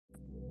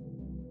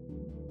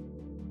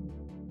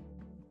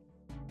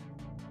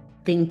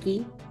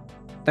thinky,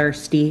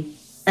 thirsty,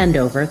 and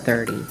over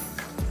 30.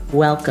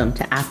 Welcome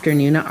to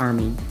Afternoon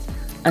Army,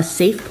 a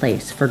safe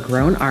place for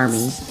grown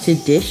armies to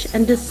dish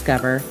and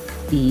discover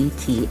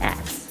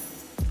BTS.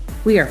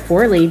 We are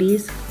four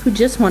ladies who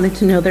just wanted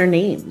to know their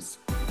names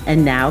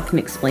and now can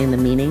explain the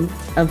meaning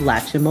of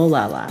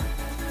Lachimolala.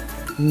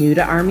 New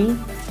to Army?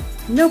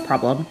 No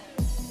problem.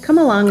 Come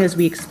along as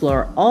we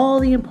explore all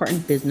the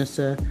important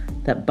businesses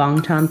that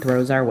Bangtan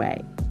throws our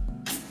way.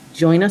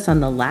 Join us on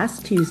the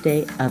last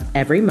Tuesday of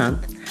every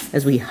month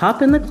as we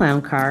hop in the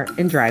clown car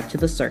and drive to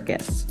the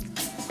circus.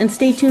 And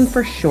stay tuned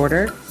for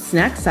shorter,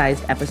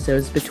 snack-sized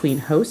episodes between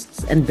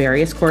hosts and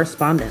various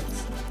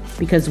correspondents.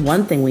 Because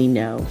one thing we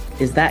know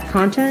is that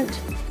content,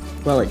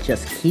 well, it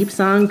just keeps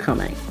on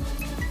coming.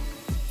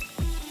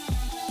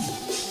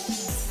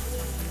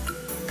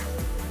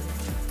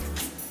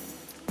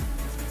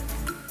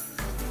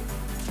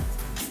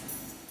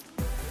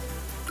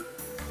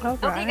 All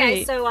Okay, guys.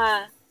 right. So,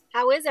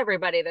 how is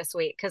everybody this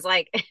week? Because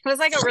it was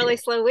like a really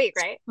slow week,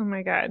 right? Oh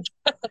my God.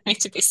 I need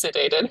to be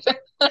sedated.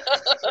 I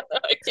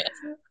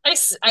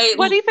can't. I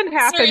What even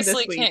happened this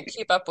seriously can't week?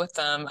 keep up with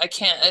them. I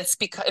can't. It's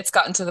because it's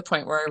gotten to the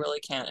point where I really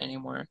can't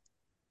anymore.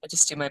 I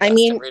just do my I best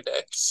mean, every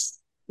day.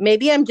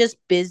 maybe I'm just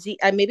busy.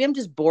 Maybe I'm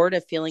just bored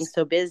of feeling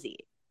so busy.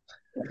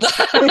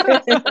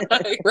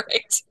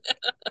 Right.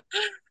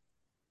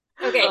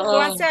 Okay,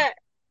 Oh,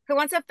 who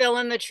wants to fill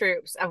in the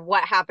troops of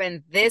what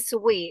happened this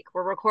week?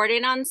 We're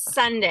recording on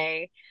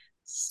Sunday.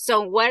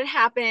 So what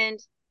happened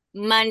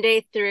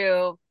Monday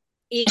through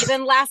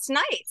even last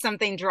night?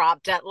 Something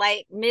dropped at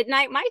like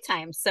midnight my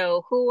time.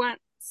 So who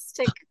wants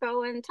to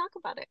go and talk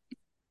about it?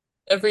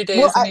 every day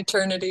Well, is an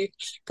eternity.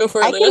 Go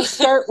for it, I can Leah.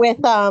 start with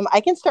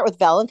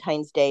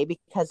Valentine's Day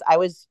because I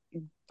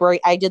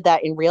did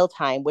that in real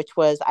time, which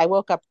was I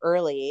woke up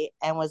early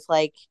and was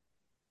like,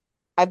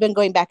 I've been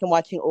going back and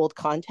watching old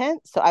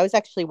content. So I was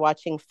actually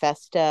watching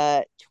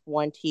Festa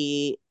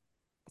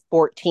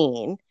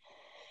 2014.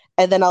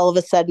 And then all of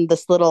a sudden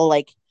this little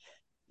I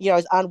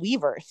was on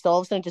Weverse. So all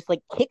of a sudden it just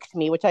like kicked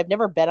me, which I've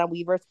never been on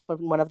Weverse when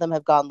one of them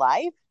have gone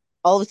live.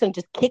 All of a sudden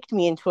just kicked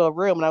me into a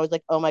room and I was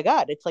like, oh my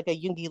God, it's like a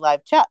Yoongi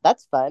live chat.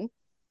 That's fun.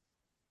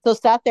 So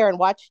sat there and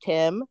watched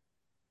him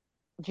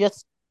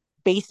just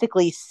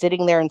basically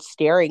sitting there and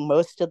staring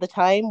most of the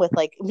time with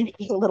like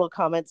making little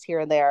comments here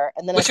and there.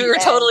 And then at Which we the were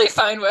end, totally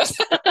fine with.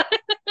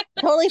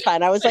 totally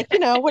fine. I was like,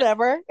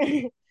 whatever.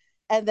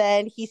 And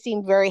then he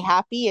seemed very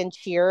happy and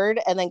cheered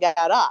and then got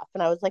off.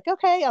 And I was like,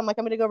 okay. I'm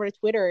going to go over to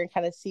Twitter and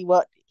kind of see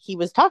what he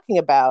was talking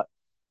about.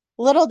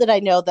 Little did I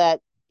know that,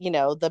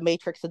 the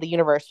matrix of the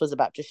universe was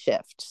about to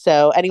shift.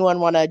 So anyone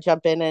want to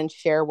jump in and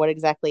share what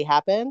exactly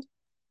happened?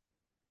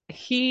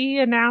 He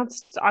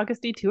announced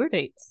August tour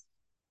dates.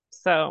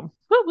 So,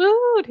 woo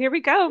woo, here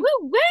we go.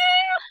 Woo woo!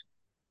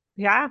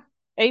 Yeah.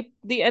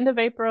 The end of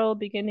April,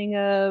 beginning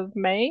of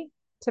May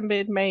to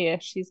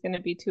mid-May-ish, he's going to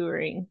be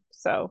touring.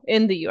 So,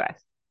 in the US.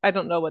 I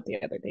don't know what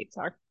the other dates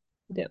are.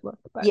 I didn't look,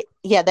 but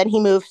Yeah, then he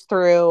moves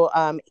through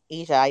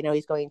Asia. I know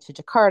he's going to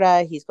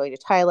Jakarta, he's going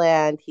to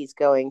Thailand, he's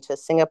going to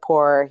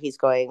Singapore, he's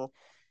going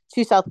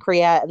to South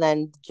Korea, and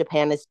then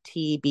Japan is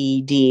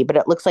TBD. But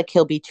it looks like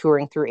he'll be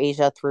touring through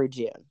Asia through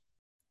June.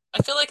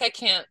 I feel like I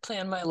can't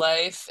plan my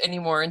life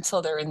anymore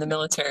until they're in the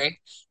military.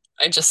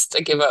 I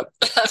give up.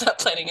 I'm not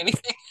planning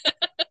anything.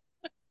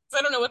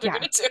 I don't know what they're yeah,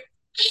 gonna do.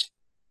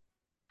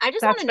 I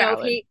just want that's to know if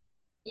valid. he,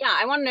 yeah,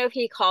 I want to know if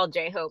he called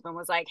J Hope and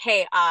was like,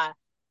 "Hey, I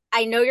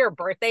know your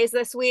birthday's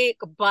this week,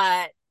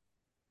 but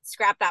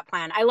scrap that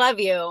plan. I love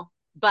you,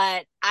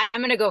 but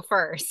I'm gonna go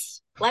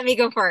first. Let me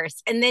go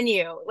first, and then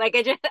you." Like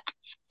it just,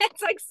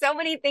 it's like so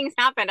many things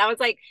happened. I was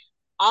like,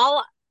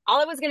 all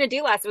all I was gonna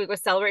do last week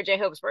was celebrate J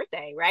Hope's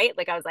birthday, right?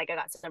 Like I was like, I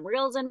got some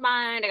reels in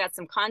mind, I got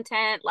some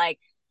content. Like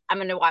I'm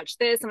gonna watch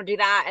this, I'm gonna do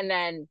that, and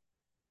then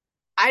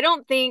I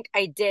don't think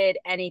I did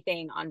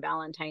anything on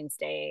Valentine's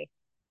Day,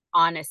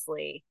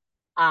 honestly.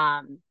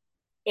 Um,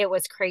 it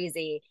was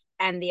crazy.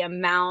 And the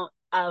amount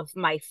of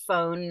my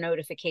phone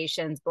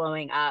notifications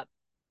blowing up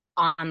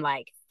on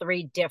like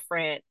three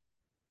different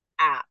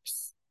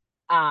apps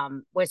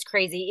was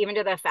crazy, even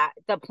to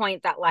the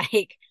point that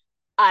like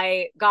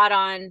I got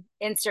on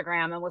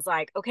Instagram and was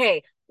like,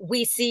 okay,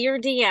 we see your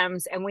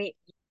DMs and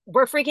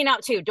we're freaking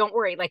out too. Don't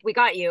worry. Like, we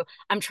got you.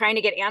 I'm trying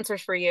to get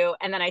answers for you.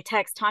 And then I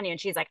text Tanya and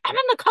she's like, I'm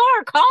in the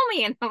car. Call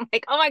me. And I'm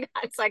like, oh my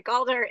God. So I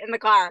called her in the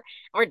car.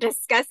 We're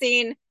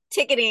discussing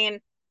ticketing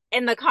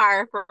in the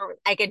car for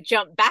I could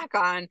jump back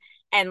on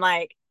and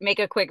like make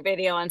a quick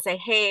video and say,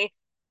 hey,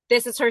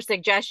 this is her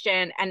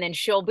suggestion. And then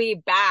she'll be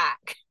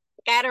back.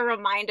 Gotta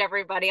remind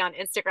everybody on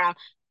Instagram,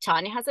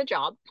 Tanya has a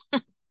job.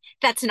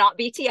 That's not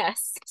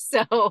BTS.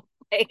 So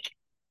like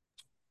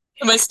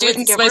let's give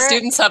My her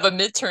students have a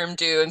midterm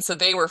due, and so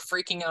they were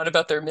freaking out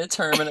about their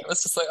midterm, and it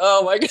was just like,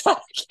 oh my God, I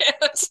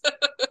can't.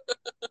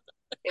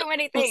 too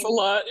many It was a things.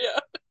 lot, yeah.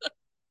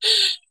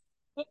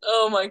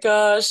 Oh my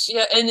gosh.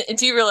 Yeah, and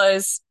do you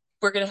realize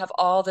we're gonna have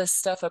all this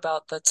stuff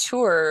about the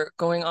tour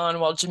going on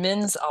while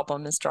Jimin's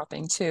album is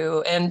dropping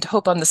too, and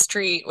Hope on the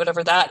Street,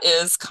 whatever that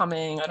is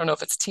coming. I don't know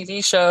if it's a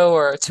TV show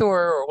or a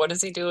tour or what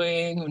is he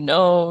doing? Who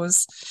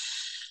knows?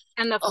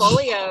 And the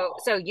folio, Oh,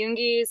 so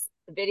Yoongi's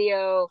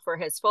video for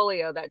his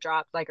folio that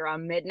dropped like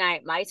around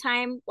midnight my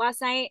time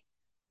last night,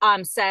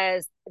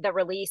 says the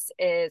release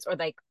is, or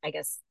like I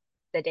guess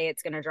the day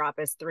it's gonna drop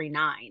is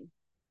 3/9.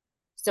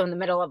 So in the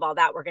middle of all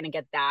that, we're gonna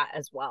get that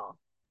as well.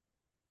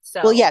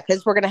 Well, So yeah,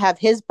 because we're going to have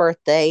his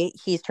birthday.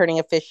 He's turning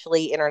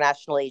officially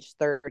international age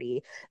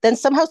 30. Then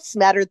somehow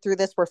smattered through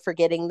this, we're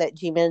forgetting that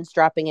Jimin's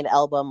dropping an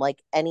album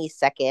like any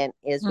second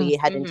as we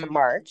head into mhm.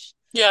 March.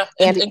 yeah,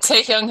 And and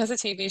Taehyung has a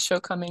TV show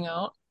coming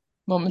out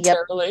yep,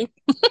 momentarily.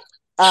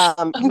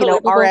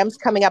 Unbelievable. RM's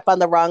coming up on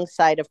the wrong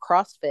side of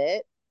CrossFit.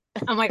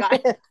 Oh my god.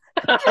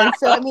 And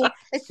so, I mean,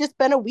 it's just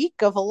been a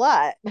week of a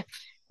lot. And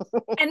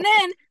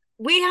then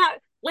we have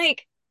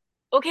like,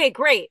 okay,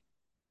 great.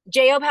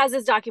 J-Hope has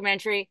his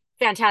documentary.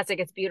 Fantastic.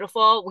 It's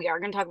beautiful. We are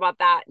going to talk about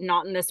that,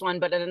 not in this one,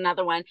 but in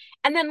another one.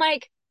 And then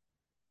like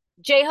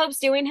J-Hope's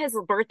doing his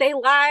birthday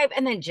live,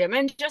 and then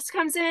Jimin just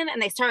comes in and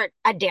they start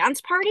a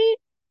dance party.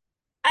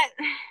 I,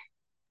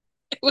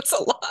 It was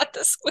a lot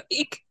this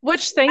week.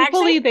 Which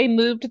thankfully actually, they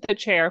moved the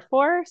chair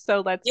for.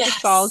 So let's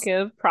just all Yes.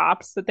 give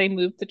props that they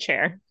moved the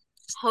chair.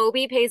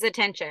 Hobie pays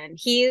attention.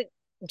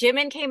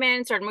 Jimin came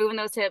in, started moving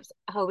those hips.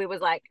 Hobie was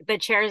like, the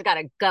chair's got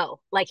to go.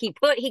 Like he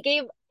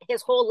gave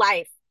his whole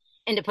life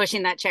into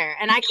pushing that chair.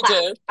 And I He did.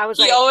 clapped. I was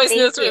He like, always thank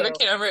knows where the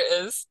you. camera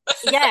is.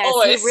 Yes, he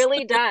Always.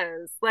 really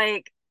does.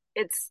 Like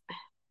it's,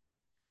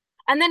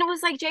 and then it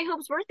was like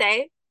J-Hope's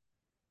birthday.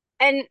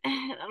 And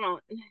I don't know,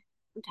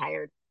 I'm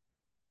tired.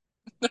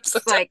 I'm so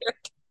It's like tired.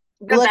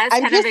 the Look, best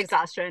kind of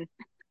exhaustion.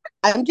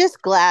 I'm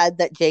just glad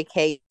that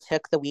JK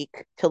took the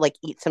week to like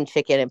eat some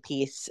chicken in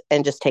peace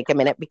and just take a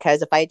minute,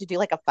 because if I had to do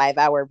like a 5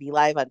 hour V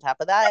live on top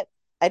of that,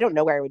 I don't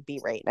know where I would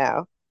be right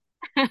now.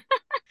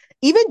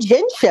 Even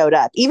Jin showed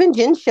up. Even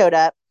Jin showed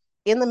up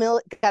in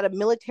the got a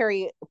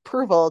military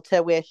approval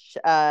to wish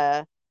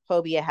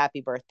Hobie a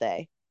happy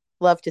birthday.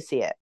 Love to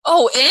see it.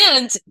 Oh,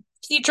 and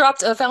he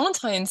dropped a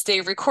Valentine's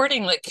Day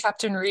recording like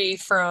Captain Ree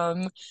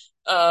from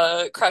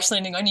Crash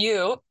Landing on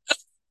You.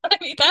 I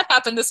mean, that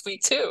happened this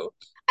week too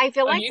I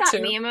feel on like that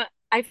YouTube. meme.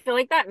 I feel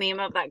like that meme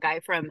of that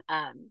guy from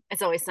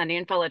It's Always Sunny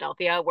in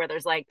Philadelphia, where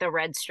there's like the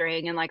red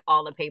string and like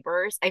all the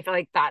papers. I feel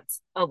like that's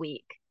a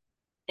week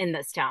in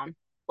this town.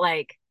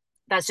 Like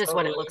that's just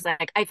what it Totally. looks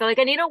like. I feel like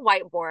I need a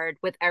whiteboard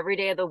with every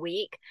day of the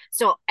week.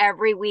 So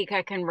every week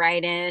I can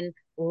write in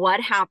what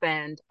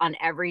happened on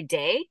every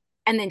day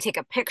and then take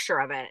a picture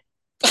of it.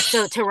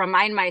 So to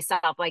remind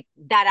myself, like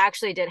that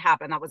actually did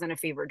happen. That wasn't a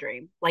fever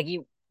dream. Like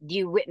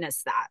you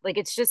witnessed that. Like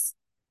it's just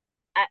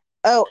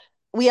Oh,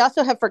 we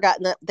also have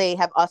forgotten that they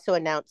have also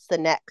announced the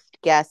next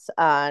guest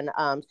on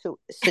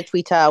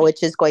Suchwita,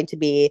 which is going to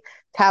be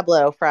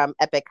Tableau from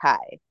Epic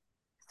High.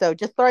 So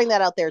just throwing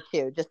that out there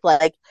too. Just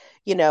like,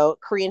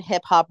 Korean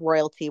hip hop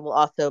royalty will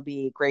also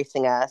be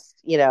gracing us,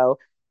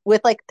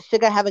 with like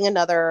Suga having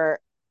another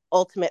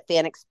ultimate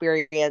fan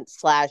experience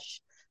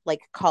slash like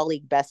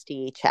colleague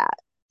bestie chat.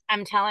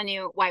 I'm telling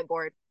you,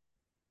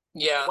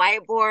 Yeah.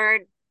 whiteboard,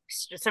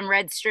 some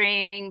red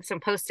string,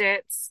 some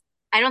post-its.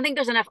 I don't think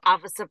there's enough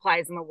office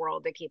supplies in the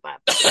world to keep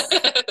up.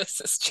 This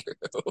is true.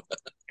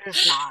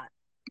 There's not.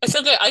 I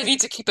feel like I need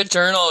to keep a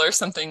journal or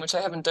something, which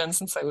I haven't done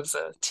since I was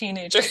a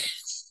teenager.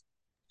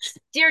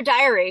 Dear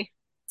diary,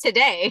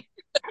 today.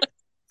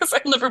 Because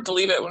I'll never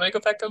believe it when I go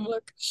back and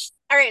look.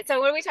 All right, so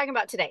what are we talking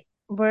about today?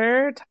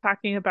 We're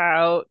talking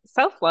about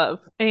self-love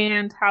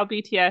and how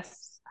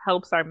BTS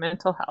helps our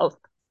mental health.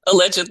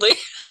 Allegedly.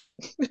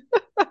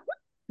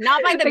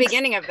 Not by the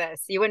beginning of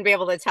this, you wouldn't be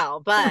able to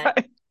tell, but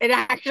Right. it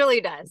actually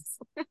does.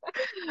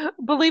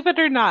 Believe it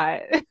or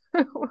not.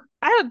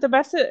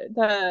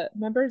 The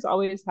members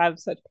always have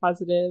such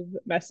positive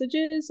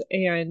messages,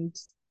 and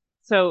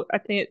so I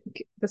think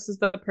this is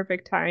the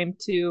perfect time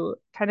to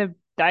kind of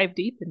dive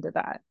deep into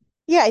that.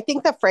 Yeah, I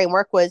think the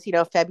framework was,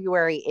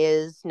 February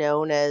is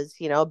known as,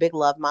 a big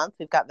love month.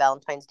 We've got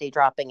Valentine's Day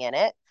dropping in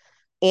it.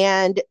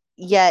 And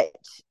yet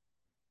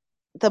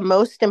the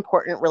most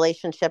important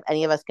relationship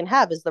any of us can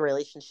have is the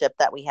relationship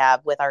that we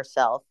have with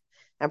ourselves,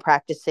 and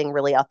practicing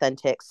really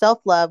authentic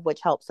self-love, which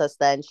helps us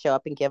then show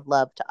up and give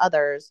love to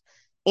others.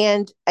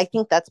 And I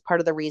think that's part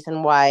of the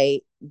reason why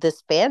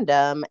this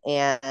fandom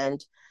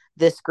and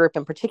this group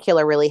in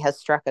particular really has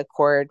struck a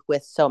chord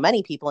with so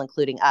many people,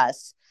 including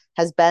us,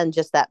 has been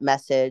just that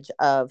message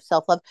of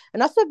self-love,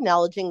 and also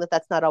acknowledging that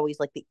that's not always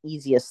like the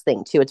easiest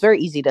thing too. It's very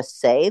easy to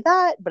say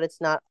that, but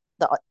it's not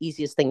the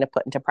easiest thing to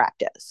put into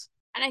practice.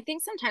 And I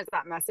think sometimes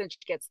that message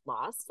gets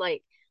lost.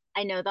 Like,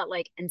 I know that,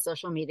 like, in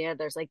social media,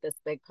 there's like this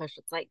big push.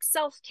 It's like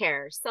self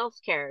care, self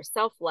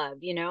love,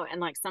 and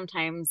like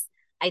sometimes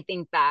I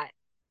think that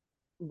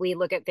we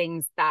look at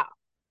things that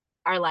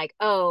are like,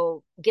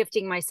 oh,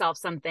 gifting myself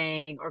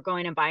something or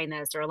going and buying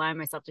this or allowing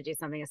myself to do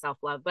something of self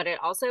love. But it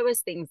also is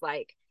things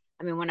like,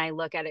 I mean, when I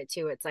look at it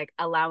too, it's like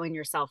allowing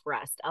yourself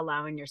rest,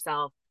 allowing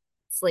yourself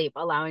sleep,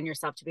 allowing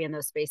yourself to be in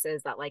those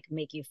spaces that like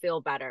make you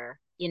feel better,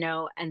 you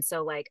know? And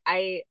so like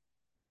I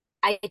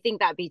think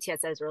that BTS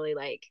has really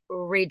like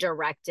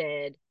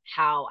redirected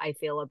how I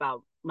feel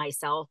about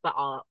myself, but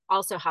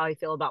also how I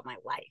feel about my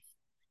life.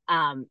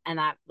 And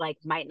that like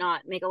might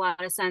not make a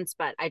lot of sense,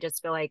 but I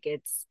just feel like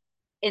it's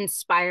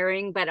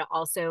inspiring, but it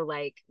also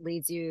like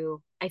leads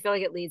you, I feel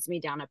like it leads me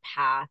down a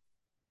path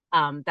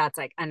that's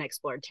like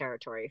unexplored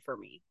territory for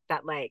me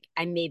that like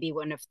I maybe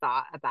wouldn't have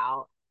thought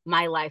about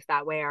my life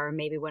that way, or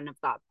maybe wouldn't have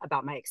thought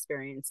about my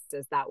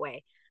experiences that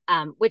way.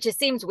 Which it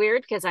seems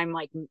weird because I'm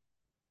like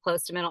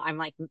close to middle, I'm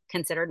like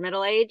considered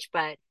middle age,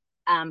 but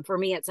for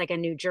me it's like a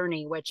new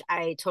journey, which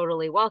I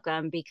totally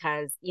welcome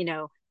because, you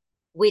know,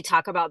 we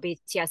talk about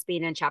BTS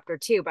being in chapter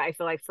 2, but I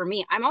feel like for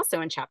me, I'm also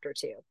in chapter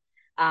 2.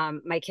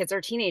 My kids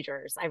are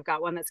teenagers. I've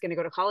got one that's going to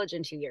go to college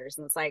in 2 years.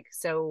 And it's like,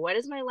 so what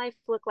does my life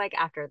look like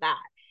after that?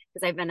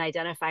 Because I've been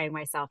identifying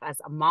myself as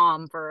a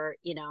mom for,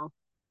 you know,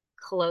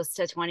 close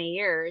to 20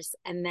 years.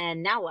 And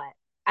then now what?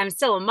 I'm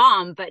still a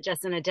mom, but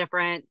just in a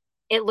different,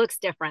 it looks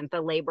different.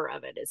 The labor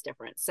of it is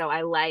different. So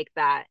I like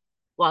that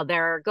while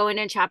they're going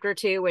in chapter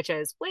 2, which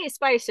is way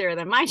spicier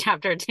than my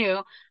chapter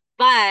 2,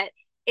 but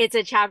it's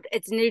a chapter,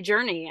 it's a new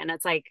journey. And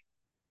it's like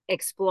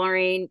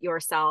exploring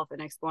yourself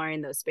and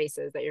exploring those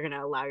spaces that you're going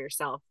to allow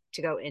yourself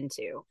to go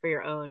into for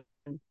your own,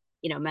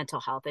 you know, mental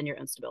health and your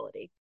own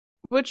stability.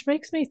 Which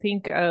makes me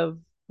think of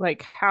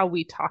like how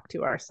we talk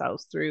to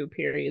ourselves through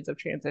periods of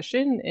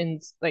transition.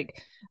 And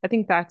like, I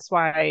think that's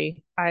why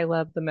I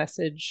love the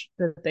message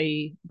that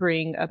they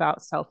bring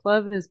about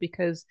self-love, is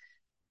because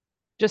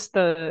just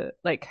the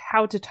like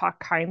how to talk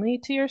kindly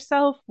to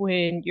yourself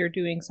when you're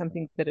doing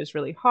something that is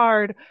really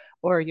hard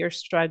or you're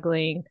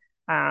struggling,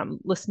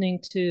 listening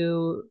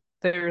to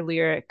their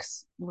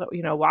lyrics,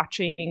 you know,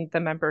 watching the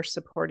members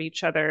support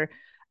each other,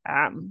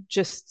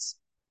 just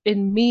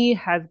in me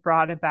has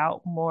brought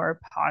about more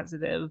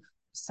positive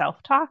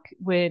self-talk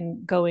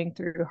when going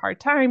through hard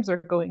times or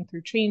going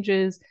through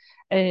changes,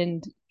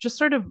 and just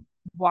sort of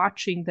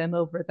watching them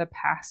over the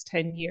past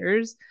 10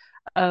 years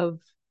of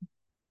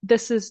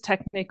this is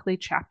technically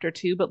chapter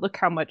 2, but look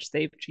how much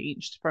they've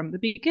changed from the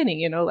beginning.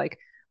 You know, like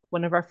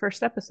one of our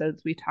first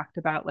episodes, we talked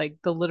about like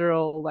the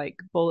literal like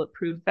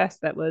bulletproof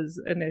vest that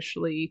was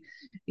initially,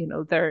 you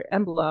know, their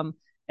emblem,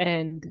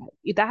 and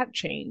that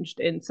changed.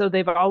 And so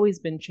they've always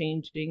been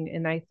changing.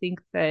 And I think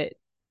that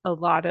a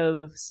lot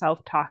of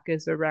self talk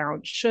is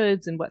around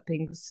shoulds and what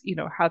things, you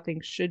know, how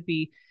things should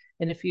be.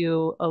 And if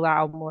you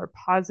allow more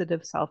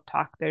positive self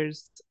talk,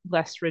 there's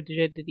less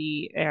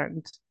rigidity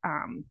and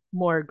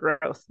more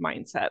growth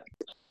mindset.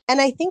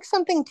 And I think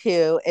something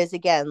too is,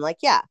 again, like,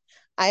 yeah,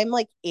 I'm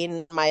like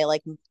in my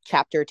like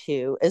chapter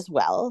 2 as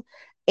well.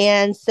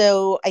 And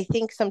so I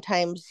think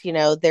sometimes, you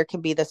know, there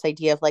can be this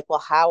idea of like, well,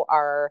 how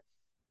are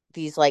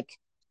these like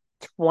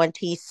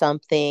 20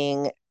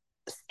 something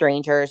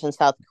strangers in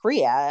South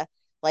Korea,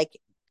 like,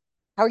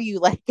 how are you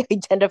like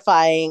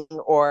identifying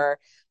or,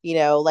 you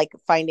know, like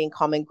finding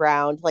common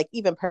ground, like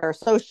even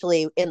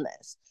parasocially in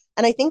this?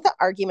 And I think the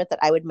argument that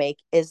I would make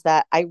is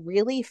that I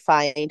really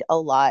find a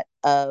lot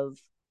of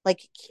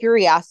like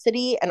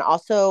curiosity and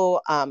also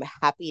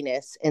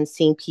happiness in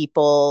seeing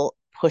people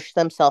push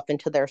themselves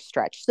into their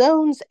stretch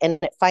zones, and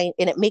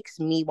it makes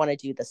me want to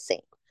do the same.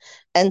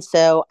 And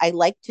so I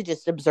like to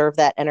just observe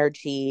that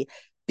energy,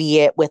 be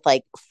it with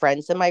like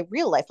friends in my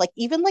real life, like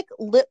even like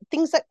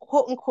things that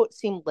quote unquote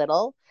seem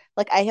little.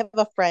 Like I have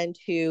a friend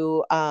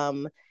who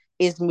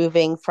is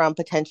moving from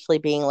potentially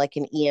being like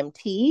an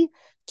EMT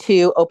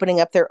to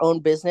opening up their own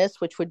business,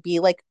 which would be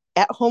like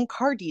at home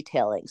car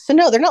detailing. So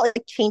no, they're not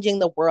like changing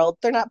the world.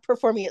 They're not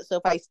performing at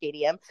SoFi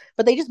Stadium,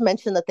 but they just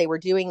mentioned that they were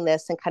doing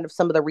this and kind of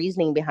some of the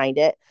reasoning behind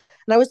it.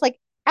 And I was like,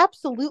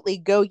 absolutely,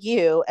 go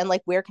you. And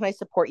like, where can I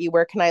support you?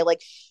 Where can I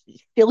like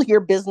fill your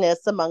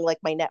business among like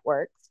my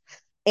networks?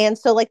 And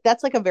so like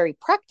that's like a very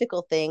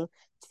practical thing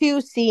to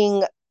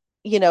seeing,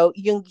 you know,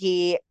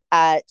 Yoongi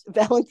at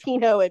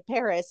Valentino in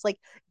Paris, like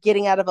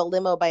getting out of a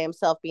limo by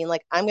himself, being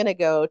like, I'm gonna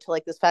go to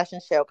like this fashion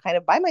show kind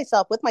of by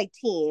myself with my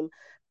team.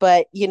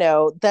 But you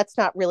know, that's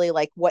not really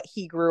like what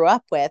he grew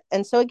up with.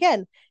 And so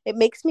again, it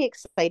makes me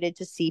excited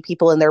to see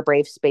people in their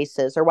brave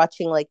spaces, or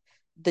watching like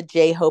the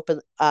J Hope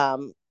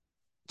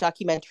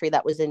documentary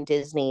that was in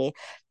Disney,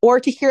 or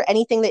to hear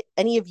anything that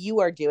any of you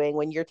are doing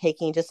when you're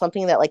taking just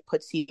something that like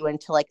puts you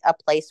into like a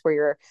place where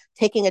you're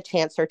taking a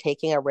chance or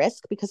taking a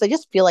risk, because I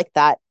just feel like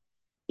that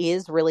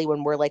is really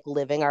when we're like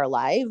living our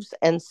lives.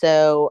 And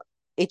so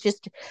it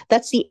just,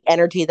 that's the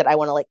energy that I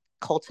want to like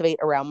cultivate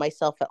around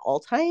myself at all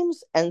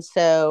times. And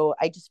so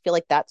I just feel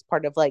like that's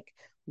part of like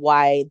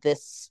why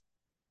this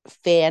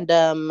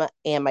fandom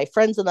and my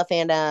friends in the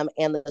fandom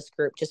and this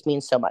group just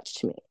means so much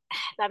to me.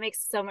 That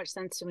makes so much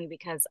sense to me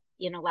because,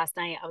 you know, last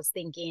night I was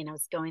thinking, I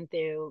was going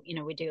through, you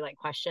know, we do like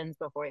questions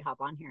before we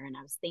hop on here, and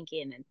I was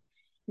thinking, and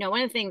you know,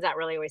 one of the things that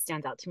really always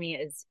stands out to me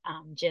is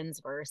Jin's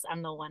verse,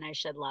 I'm the one I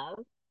should love.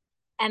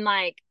 And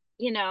like,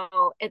 you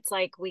know, it's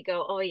like we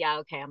go, oh yeah,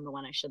 okay, I'm the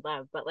one I should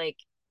love, but like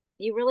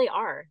you really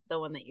are the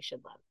one that you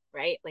should love,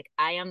 right? Like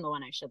I am the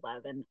one I should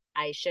love, and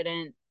I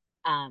shouldn't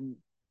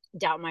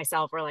doubt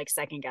myself or like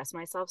second guess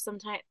myself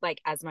sometimes,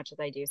 like as much as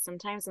I do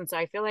sometimes. And so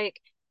I feel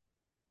like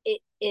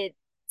it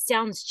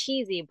sounds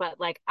cheesy, but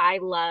like I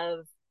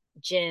love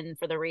Jin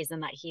for the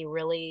reason that he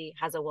really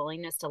has a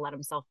willingness to let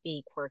himself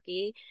be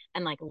quirky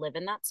and like live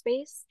in that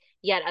space.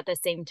 Yet at the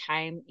same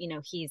time, you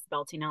know, he's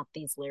belting out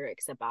these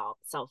lyrics about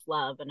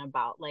self-love and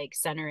about like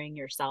centering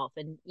yourself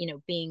and, you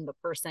know, being the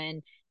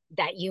person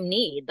that you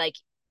need. Like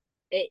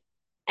it,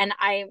 and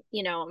I,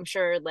 you know, I'm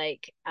sure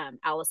like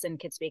Allison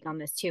could speak on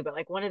this too, but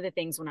like one of the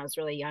things when I was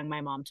really young,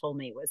 my mom told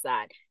me was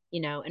that,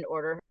 you know, in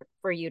order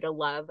for you to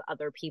love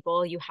other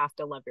people, you have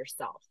to love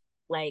yourself.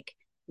 Like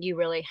you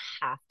really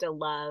have to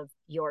love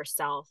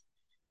yourself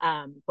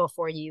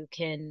before you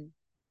can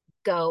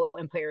go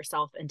and put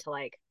yourself into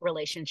like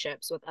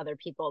relationships with other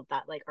people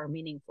that like are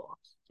meaningful.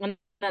 And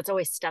that's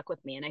always stuck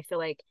with me. And I feel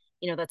like,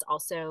 you know, that's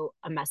also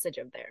a message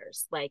of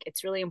theirs. Like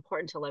it's really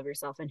important to love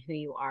yourself and who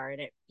you are.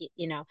 And it,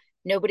 you know,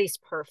 nobody's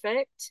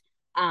perfect.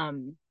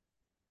 Um,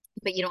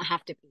 but you don't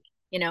have to be,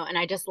 you know, and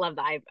I just love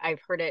that.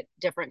 I've heard it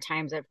different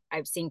times.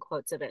 I've seen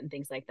quotes of it and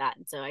things like that.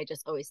 And so I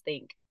just always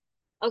think,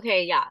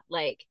 okay, yeah,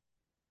 like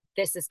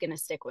this is going to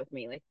stick with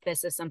me. Like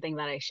this is something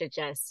that I should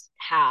just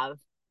have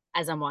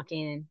as I'm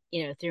walking,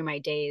 you know, through my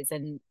days.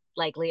 And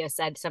like Leah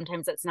said,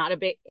 sometimes it's not a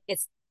big,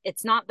 it's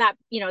not that,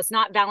 you know, it's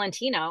not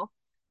Valentino,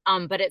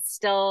 but it's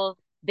still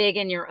big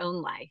in your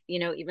own life. You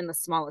know, even the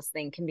smallest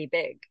thing can be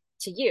big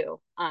to you,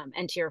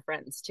 and to your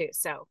friends too.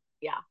 So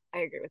yeah, I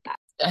agree with that.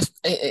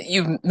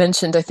 You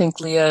mentioned, I think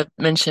Leah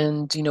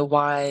mentioned, you know,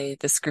 why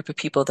this group of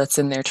people that's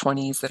in their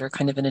 20s that are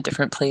kind of in a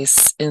different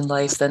place in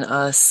life than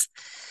us.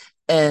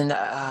 And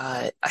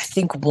I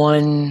think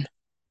one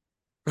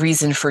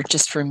reason for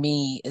just for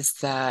me is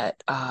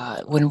that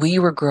when we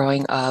were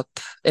growing up,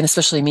 and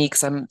especially me,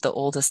 because I'm the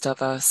oldest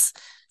of us,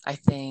 I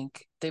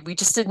think that we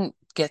just didn't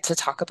get to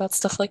talk about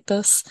stuff like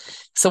this.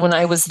 So when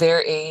I was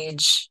their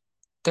age,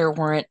 there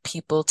weren't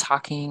people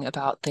talking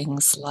about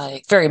things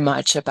like, very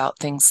much about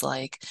things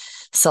like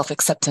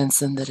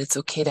self-acceptance and that it's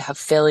okay to have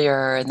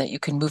failure and that you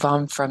can move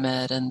on from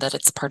it and that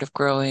it's part of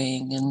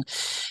growing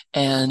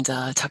and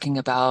talking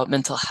about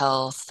mental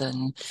health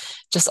and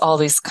just all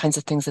these kinds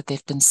of things that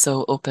they've been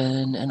so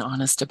open and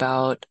honest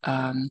about.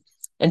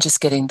 And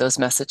just getting those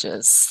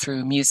messages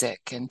through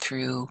music and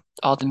through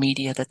all the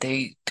media that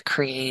they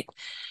create.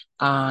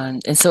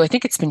 And so I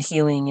think it's been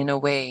healing in a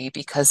way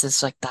because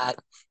it's like that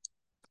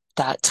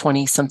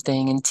 20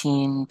 something and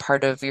teen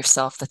part of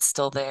yourself that's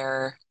still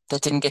there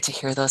that didn't get to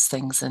hear those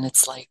things. And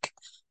it's like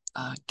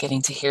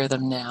getting to hear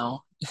them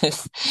now.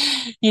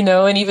 You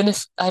know, and even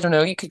if, I don't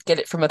know, you could get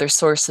it from other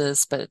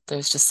sources, but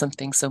there's just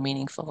something so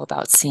meaningful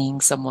about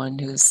seeing someone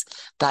who's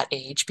that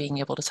age being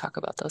able to talk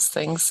about those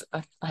things.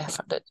 I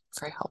found it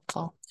very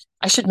helpful.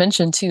 I should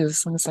mention too,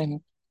 as long as I'm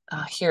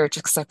here,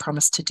 just because I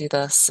promised to do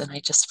this and I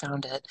just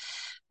found it,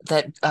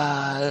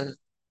 that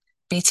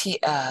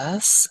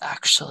BTS,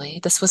 actually,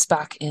 this was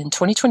back in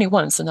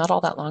 2021, so not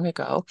all that long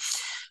ago.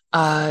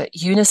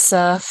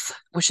 UNICEF,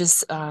 which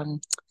is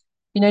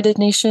United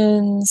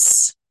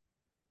Nations,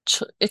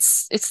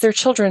 it's their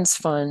children's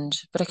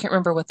fund, but I can't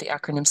remember what the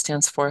acronym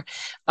stands for.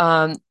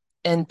 Um,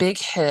 and Big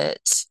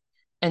Hit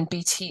and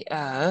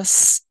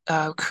BTS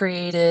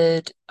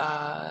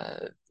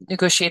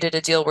negotiated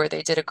a deal where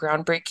they did a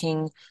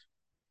groundbreaking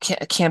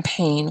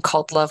campaign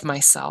called Love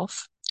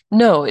Myself.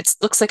 No, it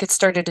looks like it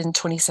started in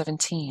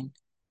 2017.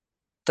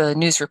 The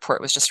news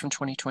report was just from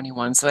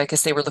 2021. So I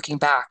guess they were looking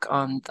back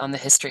on the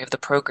history of the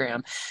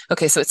program.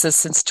 Okay, so it says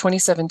since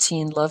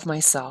 2017, Love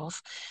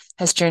Myself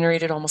has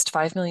generated almost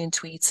 5 million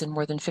tweets and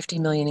more than 50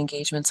 million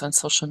engagements on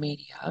social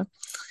media.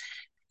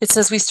 It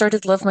says we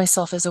started Love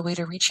Myself as a way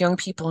to reach young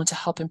people and to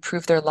help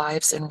improve their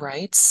lives and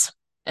rights.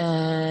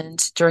 And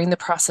during the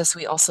process,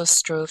 we also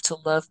strove to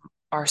love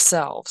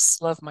ourselves,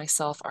 love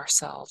myself,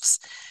 ourselves.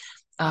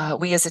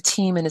 We as a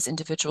team and as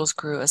individuals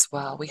grew as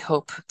well. We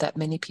hope that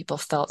many people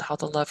felt how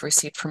the love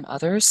received from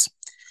others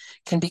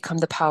can become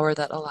the power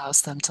that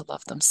allows them to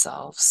love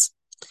themselves.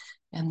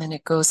 And then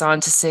it goes on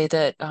to say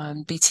that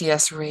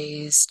BTS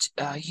raised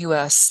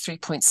US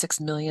 $3.6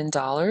 million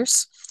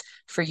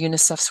for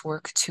UNICEF's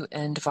work to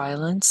end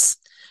violence,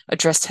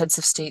 addressed heads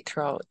of state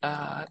throughout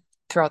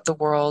the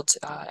world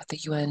at the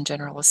UN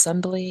General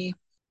Assembly.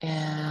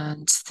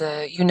 And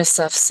the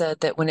UNICEF said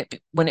that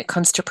when it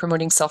comes to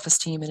promoting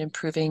self-esteem and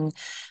improving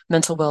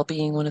mental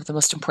well-being, one of the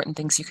most important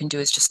things you can do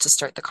is just to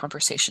start the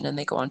conversation. And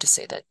they go on to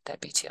say that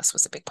BTS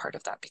was a big part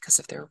of that because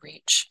of their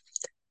reach.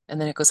 And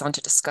then it goes on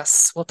to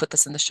discuss, we'll put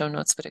this in the show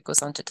notes, but it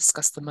goes on to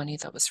discuss the money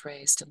that was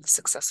raised and the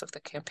success of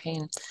the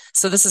campaign.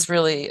 So this is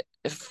really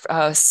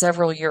a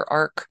several year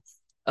arc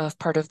of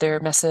part of their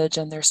message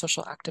and their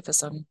social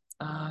activism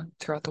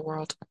throughout the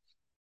world.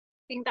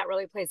 I think that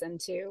really plays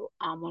into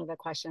one of the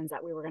questions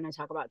that we were going to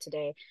talk about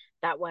today.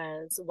 That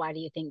was, why do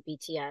you think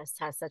BTS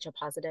has such a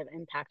positive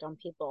impact on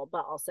people,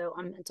 but also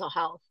on mental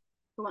health?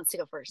 Who wants to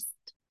go first?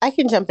 I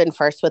can jump in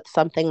first with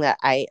something that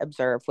I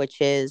observe,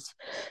 which is,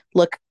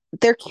 look,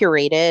 they're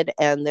curated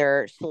and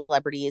they're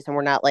celebrities, and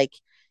we're not like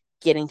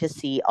getting to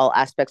see all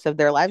aspects of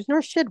their lives,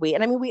 nor should we.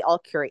 And I mean, we all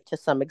curate to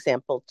some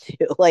example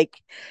too. Like,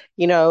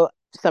 you know,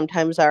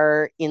 sometimes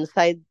our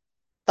inside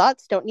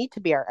thoughts don't need to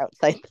be our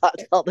outside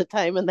thoughts all the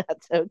time, and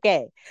that's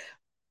okay.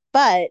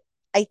 But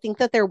I think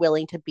that they're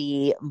willing to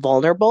be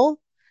vulnerable,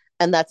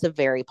 and that's a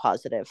very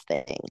positive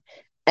thing.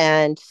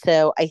 And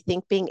so I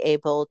think being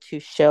able to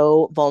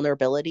show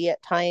vulnerability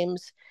at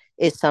times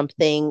is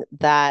something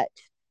that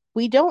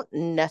we don't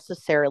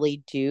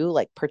necessarily do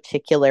like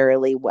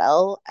particularly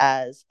well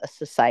as a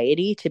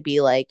society, to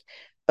be like,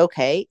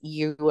 okay,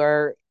 you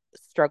are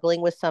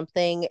struggling with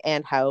something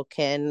and how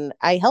can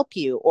I help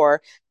you?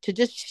 Or to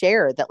just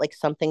share that like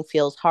something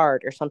feels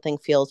hard or something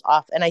feels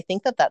off. And I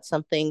think that that's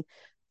something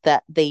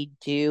that they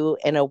do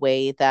in a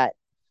way that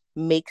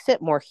makes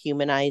it more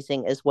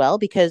humanizing as well,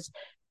 because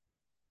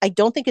I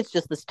don't think it's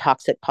just this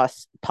toxic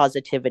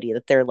positivity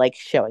that they're like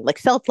showing, like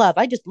self love.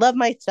 I just love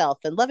myself,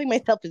 and loving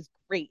myself is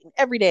great. And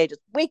every day I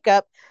just wake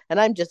up and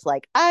I'm just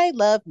like, I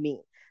love me.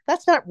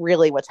 That's not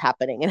really what's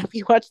happening. And if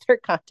you watch their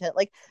content,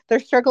 like they're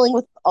struggling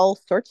with all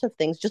sorts of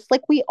things, just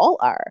like we all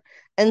are.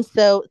 And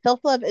so self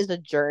love is a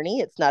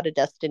journey, it's not a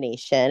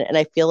destination. And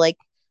I feel like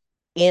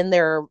in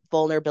their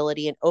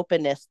vulnerability and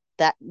openness,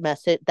 that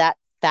message, that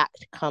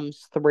fact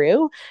comes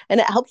through. And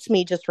it helps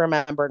me just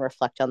remember and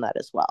reflect on that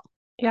as well.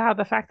 Yeah,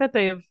 the fact that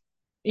they've,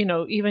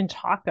 even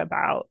talked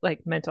about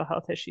like mental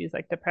health issues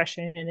like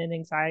depression and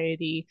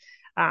anxiety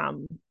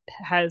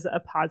has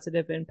a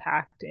positive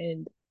impact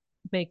in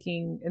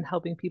making and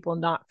helping people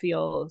not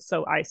feel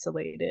so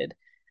isolated.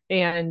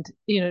 And,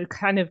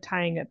 kind of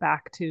tying it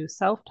back to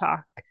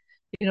self-talk,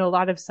 a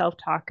lot of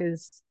self-talk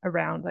is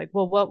around like,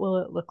 well, what will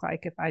it look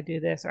like if I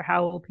do this, or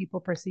how will people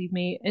perceive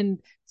me? And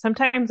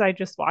sometimes I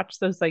just watch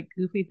those like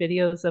goofy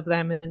videos of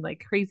them in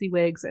like crazy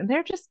wigs, and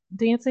they're just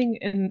dancing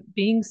and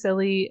being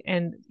silly.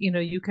 And,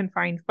 you can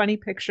find funny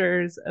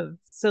pictures of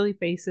silly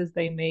faces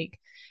they make,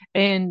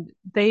 and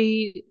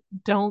they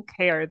don't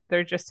care.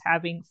 They're just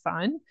having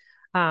fun.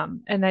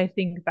 And I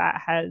think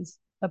that has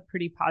a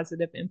pretty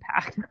positive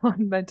impact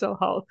on mental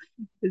health,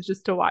 is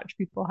just to watch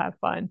people have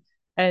fun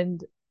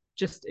and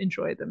just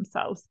enjoy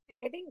themselves.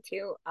 I think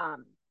too,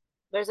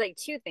 there's like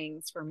two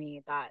things for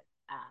me that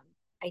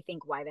I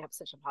think why they have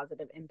such a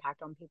positive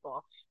impact on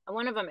people. And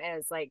one of them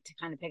is like to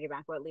kind of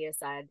piggyback what Leah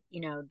said,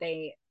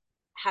 they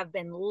have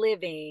been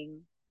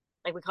living,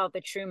 like we call it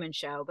the Truman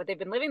Show, but they've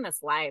been living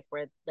this life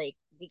where like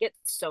we get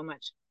so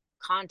much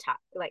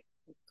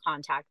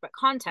but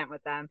content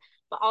with them.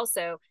 But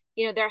also,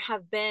 there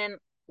have been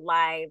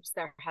lives,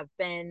 there have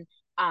been,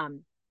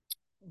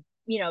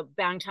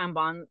 Bangtan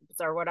bonds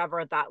or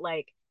whatever that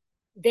like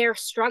they're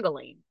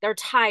struggling, they're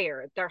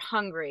tired, they're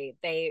hungry,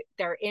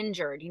 they're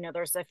injured.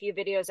 There's a few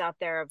videos out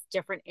there of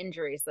different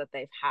injuries that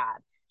they've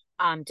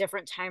had,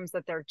 different times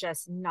that they're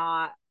just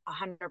not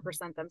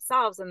 100%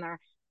 themselves, and they're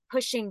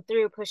pushing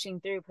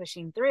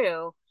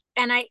through.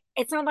 And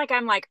it's not like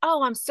I'm like,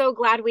 oh, I'm so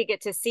glad we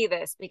get to see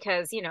this,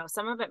 because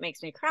some of it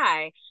makes me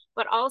cry,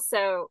 but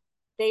also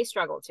they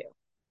struggle too.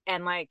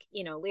 And like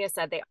Leah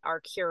said, they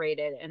are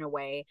curated in a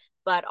way,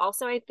 but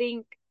also I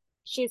think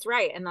she's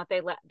right in that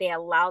they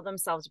allow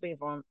themselves to be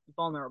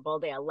vulnerable.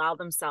 They allow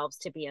themselves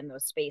to be in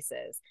those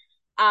spaces.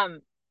 I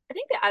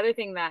think the other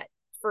thing that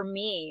for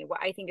me,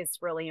 what I think is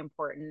really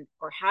important,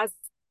 or has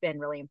been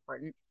really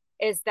important,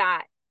 is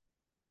that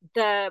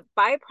the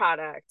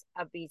byproduct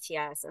of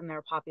BTS and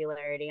their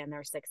popularity and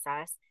their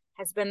success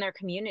has been their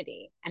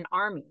community and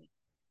army.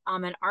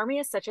 And army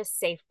is such a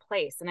safe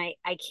place. And I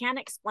can't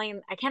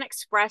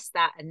express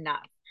that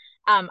enough.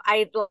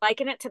 I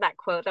liken it to that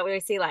quote that we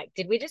always see, like,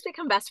 did we just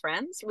become best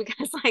friends?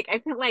 Because like I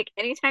feel like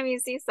anytime you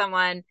see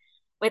someone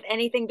with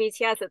anything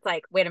BTS, it's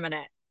like, wait a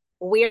minute,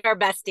 we are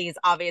besties,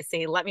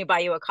 obviously. Let me buy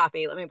you a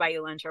coffee, let me buy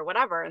you lunch or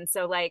whatever. And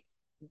so like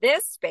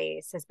this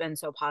space has been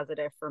so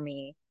positive for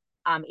me,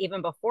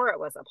 even before it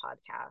was a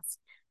podcast.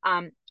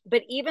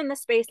 But even the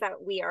space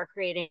that we are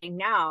creating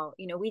now,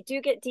 we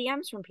do get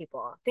DMs from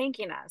people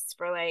thanking us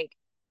for like,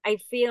 I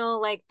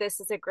feel like this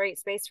is a great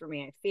space for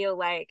me. I feel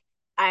like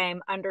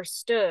I'm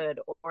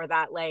understood, or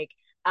that like,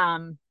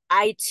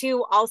 I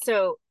too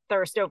also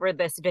thirst over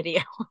this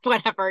video,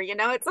 whatever,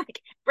 it's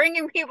like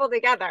bringing people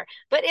together,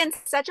 but in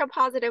such a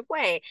positive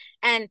way.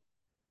 And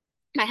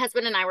my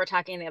husband and I were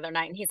talking the other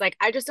night, and he's like,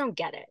 I just don't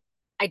get it.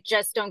 I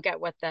just don't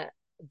get what the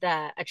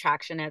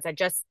attraction is. I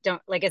just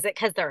don't like, is it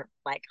because they're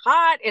like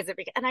hot? Is it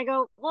because, and I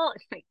go, well,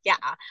 yeah,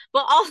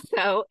 but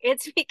also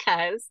it's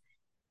because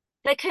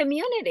the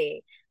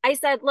community. I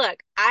said, look,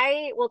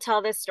 I will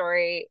tell this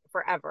story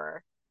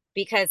forever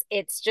because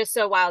it's just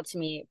so wild to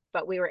me.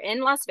 But we were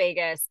in Las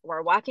Vegas,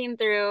 we're walking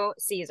through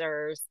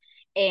Caesars,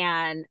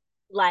 and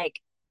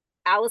like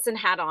Allison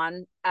had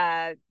on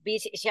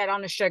she had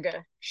on a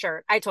sugar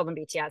shirt. I told him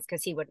BTS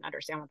because he wouldn't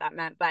understand what that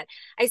meant. But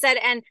I said,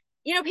 and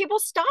people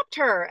stopped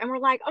her and were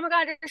like, oh my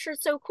God, your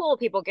shirt's so cool.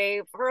 People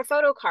gave her a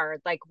photo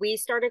card. Like we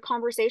started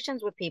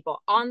conversations with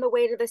people on the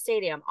way to the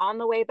stadium, on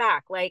the way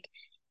back. Like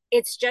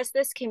it's just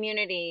this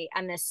community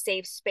and this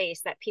safe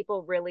space that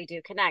people really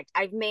do connect.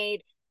 I've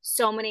made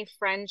so many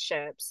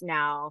friendships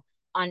now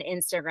on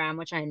Instagram,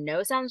 which I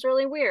know sounds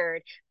really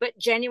weird, but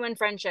genuine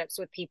friendships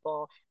with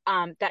people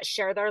that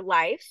share their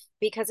life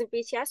because of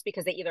BTS,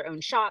 because they either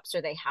own shops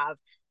or they have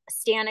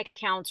stan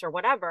accounts or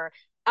whatever.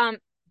 Um,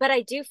 but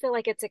I do feel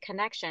like it's a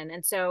connection.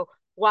 And so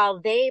while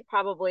they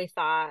probably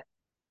thought,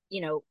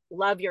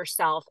 love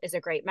yourself is a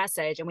great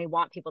message and we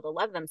want people to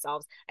love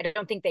themselves, I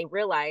don't think they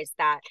realized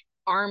that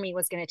Army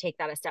was going to take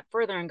that a step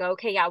further and go,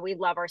 okay, yeah, we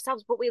love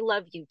ourselves, but we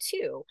love you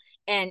too.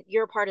 And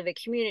you're part of the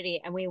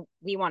community and we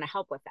want to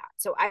help with that.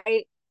 So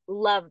I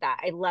love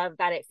that. I love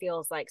that it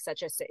feels like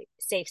such a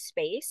safe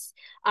space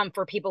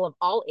for people of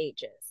all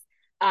ages.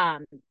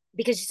 Um,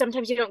 because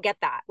sometimes you don't get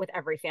that with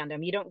every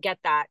fandom. You don't get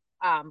that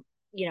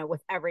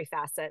with every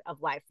facet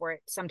of life where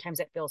sometimes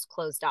it feels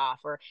closed off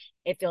or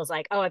it feels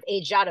like, oh, I've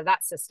aged out of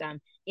that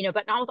system,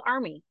 but not with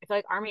Army. I feel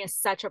like Army is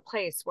such a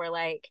place where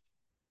like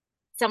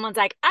someone's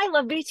like, I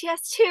love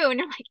BTS too. And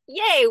you're like,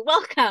 yay,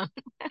 welcome.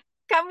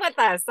 Come with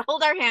us,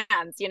 hold our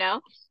hands.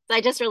 So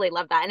I just really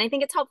love that. And I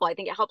think it's helpful. I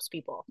think it helps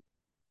people.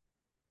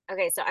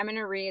 Okay, so I'm going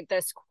to read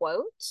this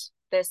quote.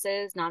 This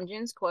is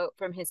Namjoon's quote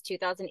from his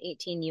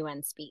 2018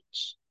 UN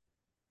speech.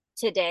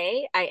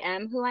 Today, I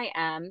am who I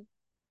am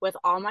with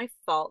all my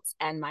faults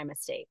and my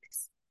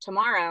mistakes.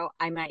 Tomorrow,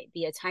 I might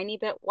be a tiny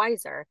bit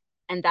wiser,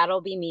 and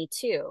that'll be me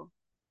too.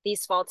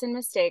 These faults and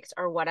mistakes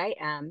are what I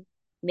am,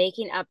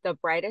 making up the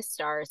brightest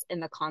stars in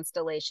the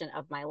constellation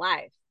of my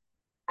life.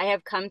 I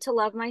have come to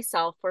love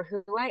myself for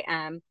who I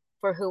am,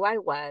 for who I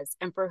was,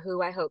 and for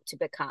who I hope to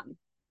become.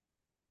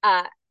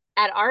 Uh,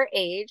 at our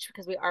age,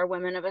 because we are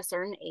women of a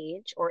certain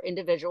age or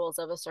individuals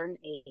of a certain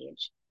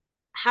age,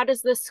 how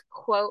does this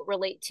quote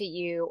relate to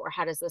you, or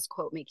how does this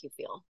quote make you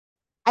feel?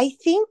 I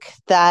think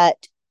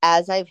that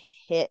as I've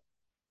hit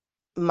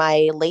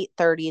my late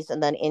 30s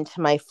and then into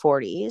my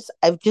 40s,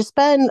 I've just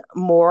been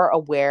more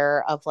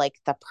aware of like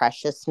the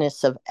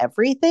preciousness of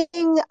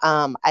everything.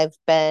 I've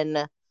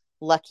been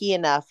lucky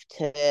enough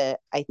to,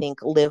 I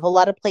think, live a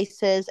lot of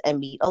places and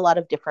meet a lot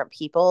of different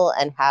people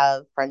and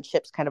have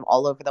friendships kind of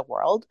all over the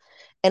world.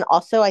 And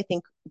also, I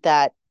think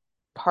that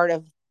part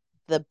of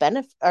the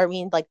benefit, I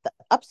mean, like the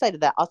upside of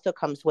that also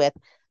comes with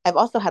I've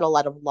also had a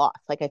lot of loss.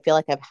 Like, I feel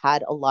like I've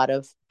had a lot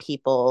of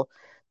people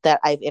that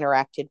I've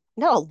interacted,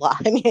 not a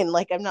lot. I mean,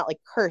 like, I'm not like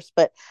cursed,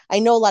 but I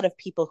know a lot of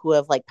people who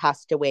have like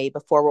passed away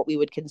before what we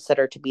would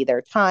consider to be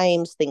their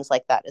times, things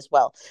like that as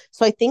well.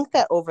 So I think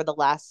that over the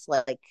last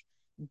like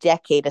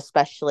decade,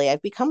 especially,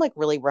 I've become like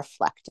really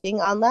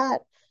reflecting on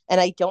that. And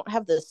I don't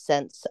have this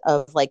sense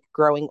of like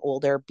growing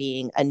older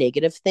being a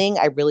negative thing.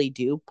 I really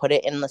do put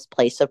it in this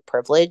place of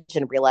privilege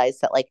and realize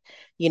that, like,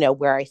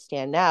 where I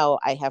stand now,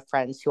 I have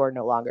friends who are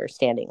no longer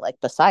standing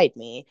like beside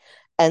me.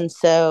 And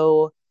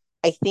so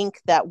I think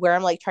that where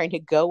I'm like trying to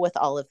go with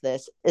all of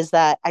this is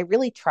that I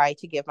really try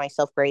to give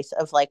myself grace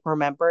of like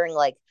remembering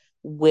like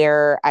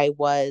where I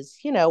was,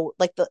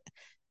 like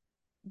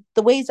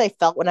the ways I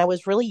felt when I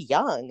was really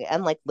young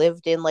and like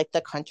lived in like the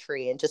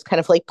country and just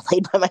kind of like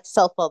played by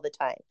myself all the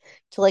time,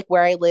 to like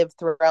where I lived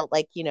throughout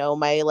like,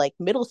 my like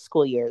middle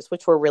school years,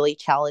 which were really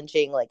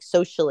challenging like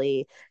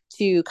socially,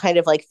 to kind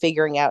of like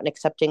figuring out and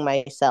accepting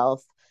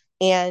myself.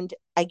 And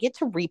I get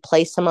to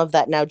replay some of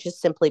that now just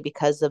simply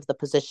because of the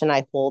position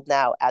I hold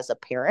now as a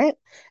parent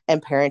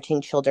and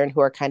parenting children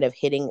who are kind of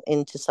hitting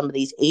into some of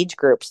these age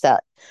groups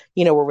that,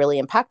 were really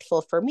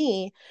impactful for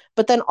me.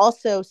 But then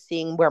also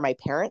seeing where my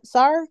parents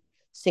are,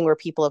 seeing where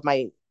people of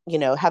my,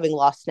 having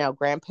lost now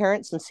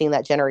grandparents and seeing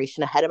that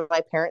generation ahead of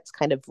my parents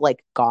kind of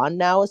like gone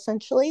now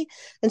essentially.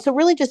 And so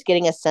really just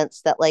getting a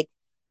sense that like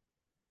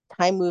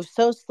time moves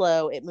so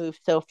slow, it moves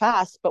so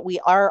fast, but we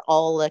are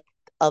all like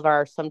of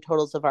our sum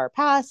totals of our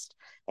past,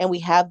 and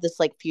we have this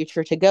like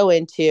future to go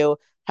into.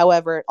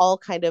 However, it all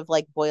kind of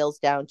like boils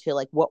down to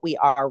like what we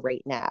are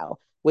right now,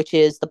 which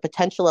is the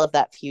potential of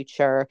that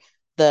future,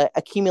 the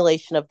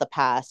accumulation of the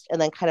past,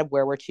 and then kind of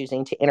where we're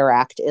choosing to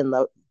interact in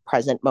the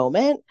present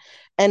moment.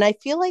 And I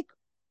feel like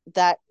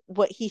that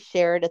what he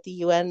shared at the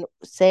UN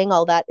saying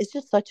all that is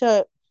just such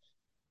a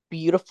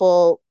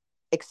beautiful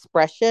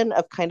expression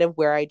of kind of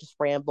where I just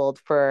rambled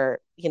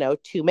for,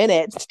 2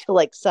 minutes to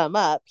like sum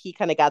up. He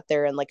kind of got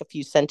there in like a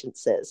few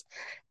sentences.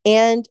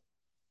 And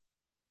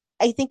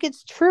I think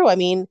it's true. I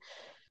mean,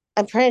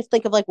 I'm trying to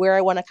think of like where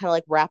I want to kind of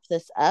like wrap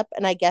this up.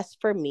 And I guess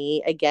for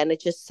me, again,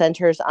 it just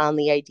centers on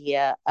the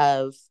idea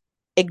of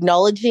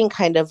acknowledging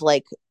kind of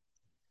like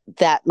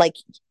that, like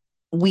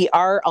we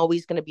are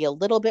always going to be a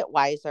little bit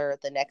wiser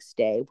the next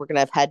day. We're going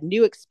to have had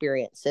new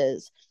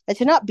experiences, and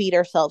to not beat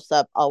ourselves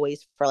up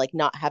always for like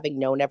not having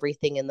known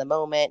everything in the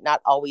moment,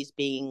 not always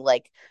being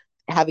like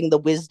having the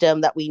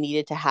wisdom that we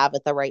needed to have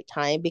at the right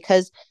time,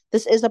 because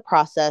this is a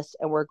process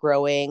and we're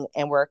growing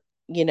and we're,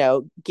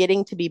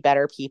 getting to be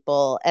better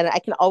people. And I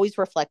can always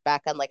reflect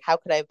back on like, how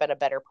could I have been a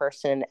better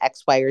person in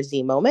X, Y, or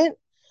Z moment?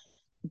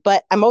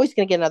 But I'm always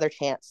going to get another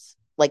chance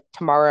like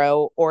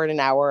tomorrow or in an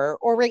hour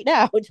or right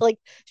now to like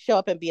show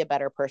up and be a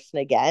better person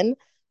again.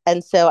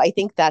 And so I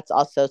think that's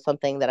also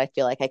something that I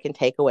feel like I can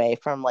take away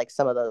from like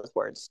some of those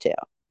words too.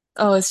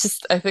 Oh, it's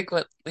just, I think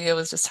what Leah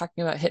was just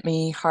talking about hit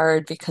me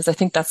hard because I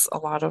think that's a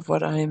lot of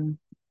what I'm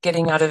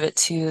getting out of it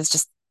too, is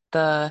just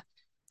the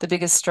the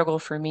biggest struggle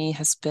for me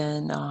has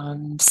been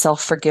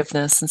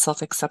self-forgiveness and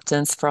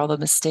self-acceptance for all the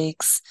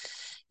mistakes,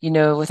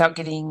 without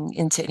getting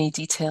into any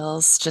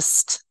details,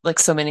 just like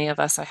so many of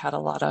us, I had a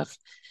lot of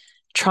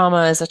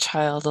trauma as a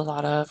child, a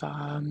lot of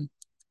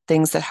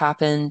things that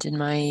happened in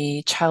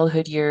my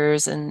childhood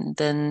years and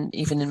then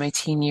even in my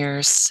teen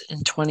years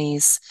and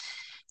 20s,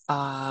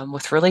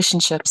 with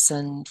relationships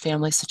and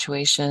family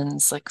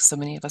situations, like so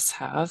many of us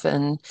have.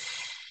 And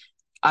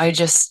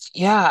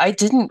yeah, I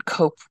didn't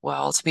cope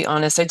well, to be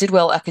honest. I did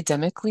well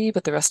academically,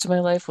 but the rest of my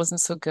life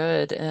wasn't so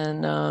good.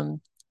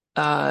 And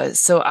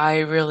so I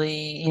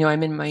really,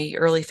 I'm in my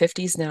early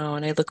 50s now,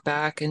 and I look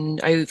back and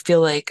I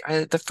feel like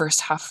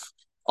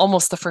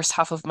almost the first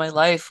half of my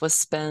life was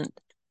spent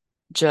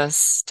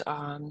just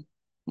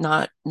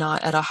not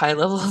at a high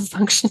level of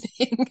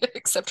functioning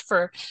except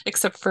for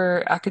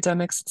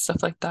academics and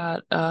stuff like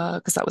that,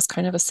 because that was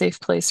kind of a safe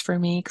place for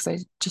me because I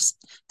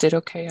just did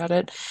okay at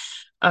it.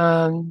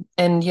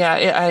 And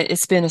yeah,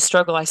 it's been a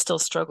struggle. I still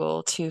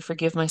struggle to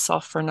forgive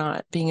myself for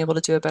not being able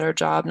to do a better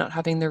job, not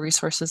having the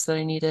resources that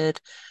I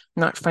needed,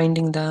 not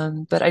finding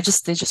them. But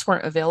they just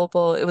weren't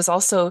available. It was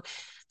also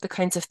the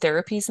kinds of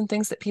therapies and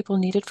things that people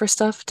needed for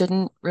stuff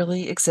didn't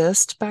really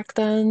exist back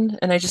then.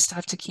 And I just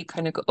have to keep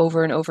kind of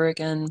over and over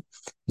again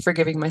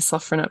forgiving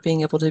myself for not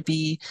being able to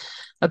be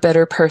a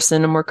better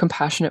person, a more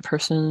compassionate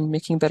person,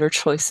 making better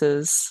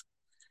choices,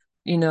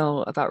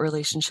 about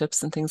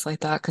relationships and things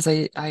like that, because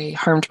I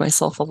harmed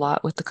myself a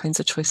lot with the kinds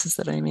of choices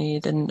that I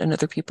made and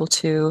other people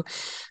too.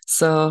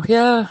 So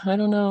yeah, I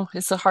don't know.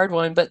 It's a hard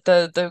one, but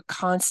the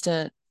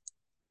constant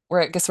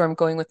where I guess where I'm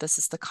going with this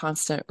is the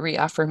constant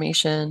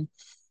reaffirmation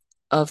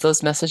of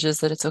those messages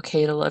that it's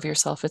okay to love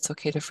yourself, it's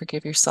okay to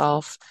forgive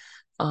yourself,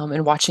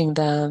 and watching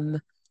them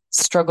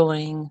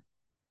struggling,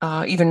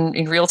 even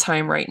in real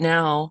time right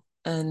now,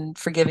 and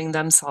forgiving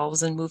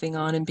themselves and moving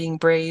on and being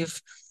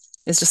brave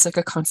is just like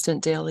a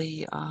constant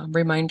daily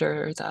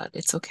reminder that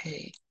it's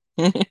okay,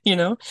 you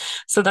know?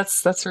 So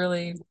that's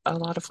really a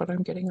lot of what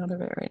I'm getting out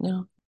of it right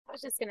now. I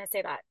was just gonna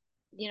say that,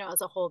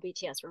 as a whole,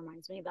 BTS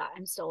reminds me that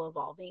I'm still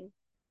evolving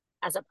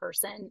as a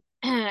person.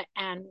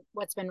 And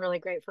what's been really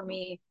great for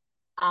me,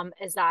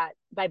 is that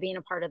by being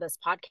a part of this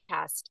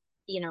podcast,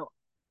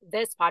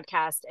 this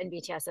podcast and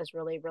BTS has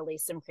really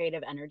released some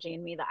creative energy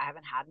in me that I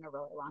haven't had in a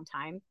really long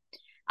time.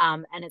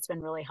 And it's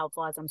been really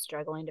helpful as I'm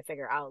struggling to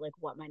figure out like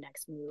what my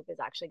next move is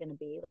actually going to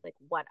be, like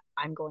what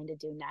I'm going to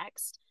do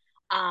next.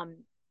 Um,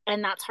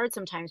 and that's hard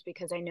sometimes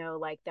because I know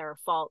like there are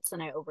faults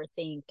and I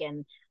overthink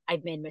and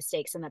I've made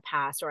mistakes in the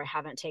past or I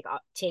haven't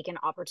taken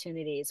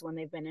opportunities when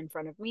they've been in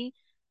front of me.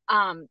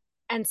 Um,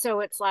 and so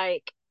it's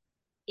like,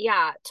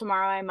 yeah,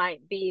 tomorrow I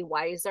might be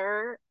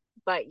wiser,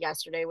 but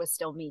yesterday was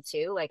still me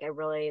too. Like I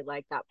really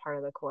like that part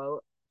of the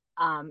quote.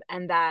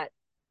 And that,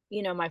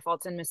 my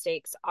faults and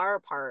mistakes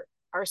are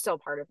still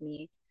part of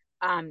me.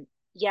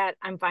 Yet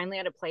I'm finally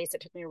at a place.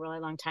 It took me a really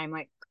long time.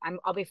 Like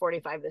I'll be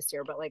 45 this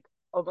year, but like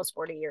almost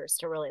 40 years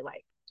to really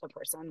like the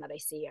person that I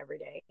see every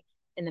day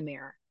in the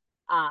mirror.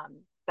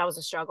 That was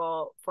a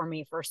struggle for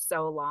me for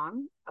so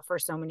long, for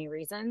so many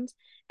reasons.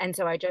 And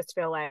so I just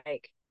feel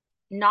like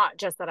not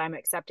just that I'm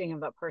accepting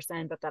of that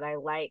person, but that I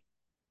like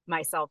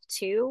myself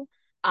too.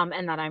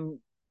 And that I'm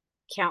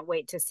can't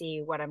wait to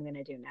see what I'm going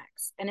to do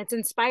next. And it's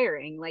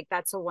inspiring. Like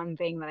that's the one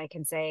thing that I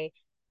can say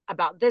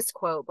about this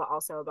quote, but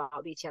also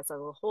about BTS as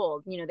a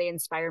whole. They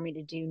inspire me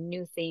to do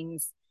new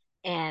things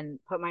and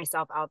put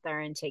myself out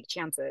there and take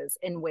chances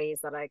in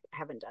ways that I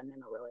haven't done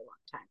in a really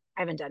long time.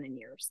 I haven't done in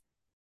years.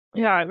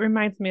 Yeah, it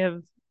reminds me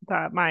of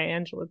that Maya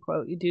Angelou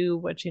quote, you do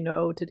what you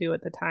know to do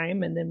at the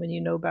time, and then when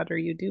you know better,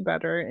 you do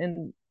better.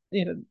 And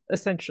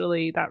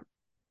essentially that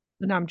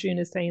Namjoon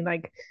is saying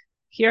like,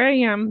 here I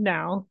am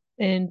now,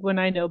 and when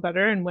I know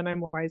better and when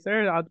I'm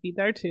wiser, I'll be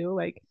there too.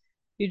 Like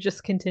you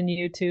just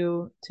continue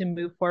to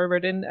move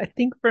forward. And I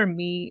think for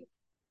me,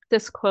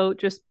 this quote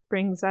just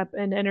brings up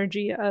an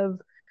energy of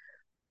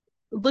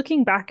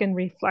looking back and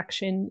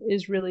reflection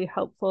is really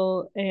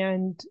helpful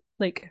and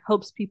like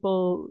helps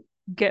people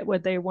get where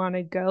they want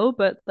to go,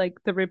 but like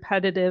the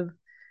repetitive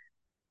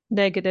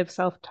negative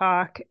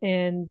self-talk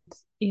and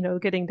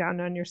getting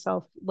down on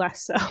yourself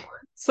less so.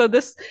 So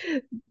this,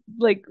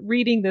 like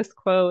reading this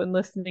quote and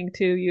listening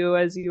to you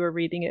as you were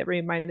reading it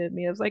reminded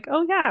me of like,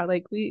 oh yeah,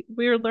 like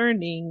we're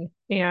learning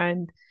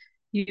and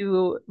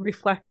you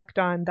reflect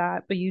on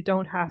that, but you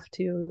don't have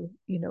to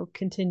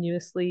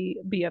continuously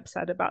be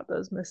upset about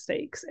those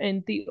mistakes.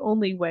 And the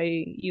only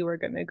way you are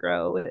going to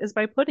grow is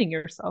by putting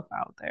yourself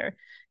out there.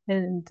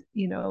 And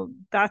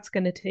that's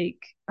going to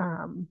take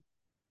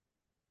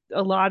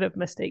a lot of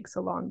mistakes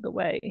along the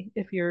way.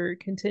 If you're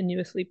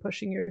continuously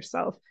pushing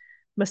yourself,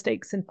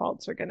 mistakes and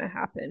faults are going to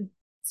happen.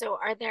 So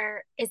do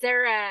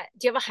you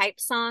have a hype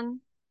song?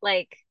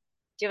 Like,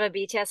 do you have a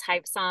BTS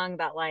hype song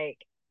that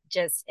like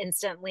just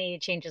instantly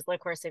changes the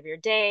course of your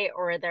day?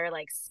 Or are there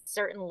like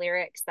certain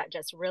lyrics that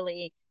just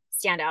really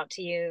stand out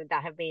to you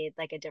that have made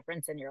like a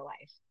difference in your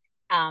life?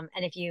 And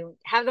if you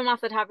have them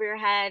off the top of your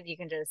head, you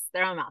can just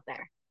throw them out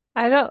there.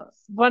 I don't,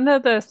 one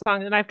of the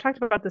songs, and I've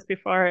talked about this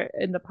before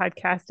in the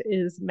podcast,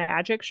 is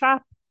Magic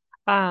Shop.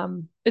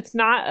 It's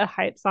not a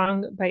hype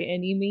song by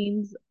any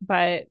means,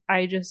 but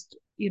I just,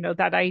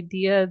 that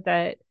idea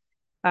that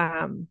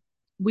um,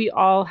 we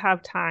all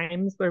have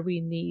times where we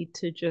need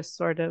to just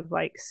sort of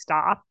like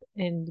stop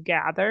and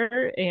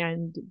gather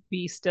and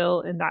be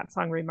still. And that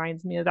song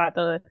reminds me of that.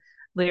 The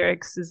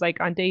lyrics is like,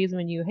 on days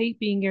when you hate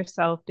being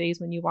yourself, days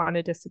when you want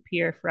to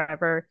disappear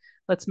forever,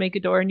 let's make a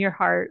door in your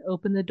heart,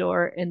 open the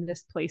door, and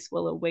this place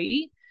will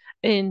await.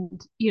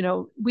 And,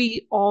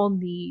 we all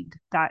need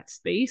that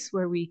space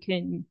where we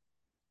can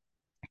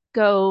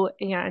go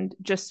and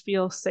just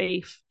feel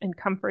safe and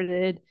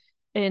comforted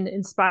and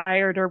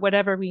inspired or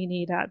whatever we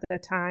need at the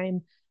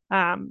time.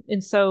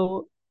 And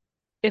so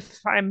if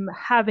I'm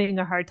having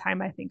a hard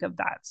time, I think of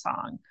that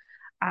song.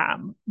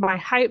 My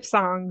hype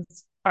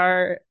songs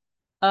are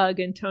Ugg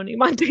and Tony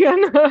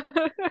Montana.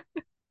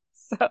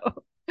 So,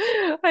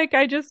 like,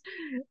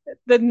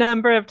 the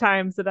number of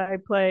times that I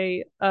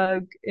play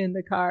Ugg in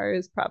the car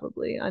is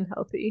probably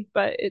unhealthy,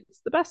 but it's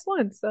the best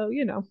one. So.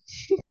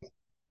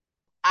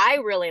 I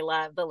really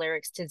love the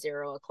lyrics to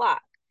 0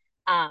 o'clock,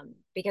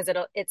 because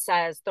it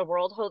says the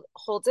world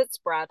holds its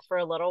breath for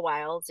a little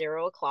while,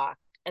 0 o'clock.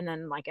 And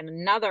then like in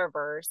another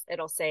verse,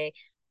 it'll say,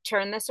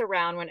 turn this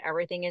around when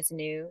everything is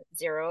new,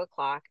 0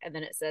 o'clock. And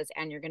then it says,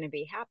 and you're going to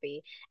be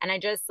happy. And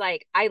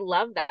I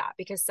love that,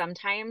 because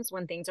sometimes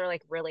when things are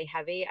like really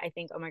heavy, I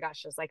think, oh my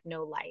gosh, there's like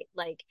no light.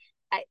 Like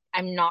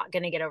I'm not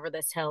going to get over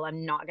this hill.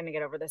 I'm not going to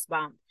get over this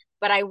bump,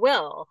 but I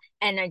will.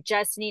 And I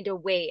just need to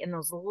wait in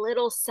those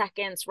little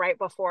seconds right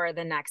before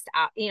the next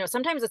hour.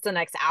 Sometimes it's the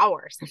next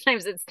hour.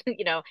 Sometimes it's,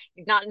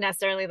 not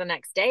necessarily the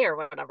next day or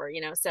whatever.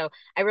 So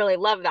I really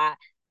love that.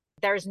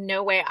 There's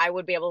no way I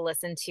would be able to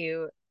listen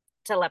to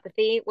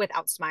Telepathy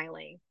without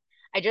smiling.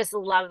 I just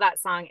love that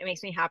song. It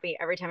makes me happy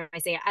every time I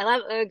sing it. I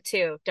love Ugh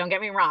too. Don't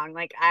get me wrong.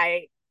 Like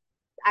I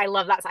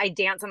love that. I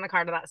dance in the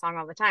car to that song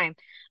all the time.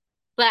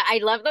 But I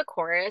love the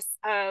chorus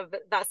of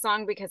that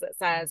song because it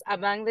says,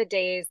 among the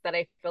days that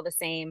I feel the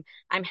same,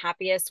 I'm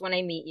happiest when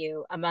I meet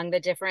you. Among the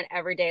different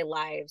everyday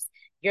lives,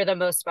 you're the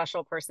most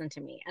special person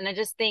to me. And I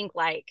just think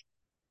like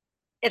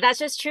that's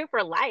just true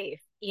for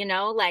life.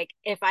 Like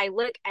if I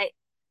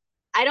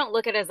don't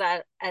look at it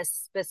as a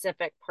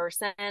specific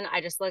person. I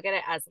just look at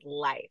it as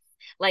life.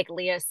 Like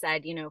Leah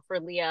said, for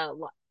Leah,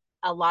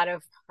 a lot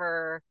of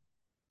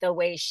the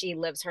way she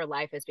lives her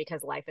life is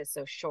because life is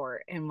so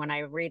short. And when I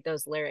read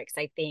those lyrics,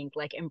 I think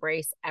like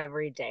embrace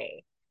every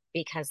day,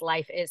 because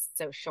life is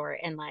so short,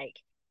 and like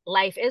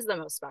life is the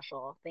most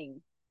special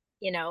thing,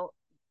 you know,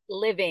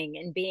 living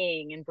and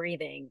being and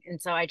breathing. And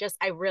so I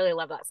really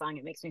love that song.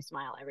 It makes me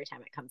smile every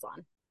time it comes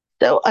on.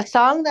 So a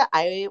song that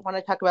I want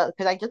to talk about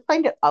because I just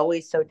find it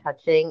always so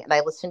touching, and I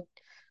listen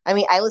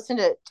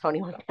to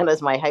Tony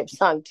Montana's My Hype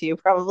song too,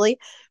 probably,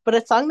 but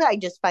a song that I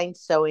just find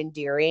so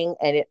endearing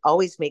and it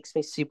always makes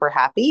me super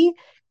happy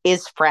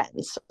is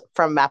Friends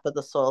from Map of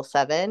the Soul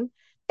 7.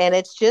 And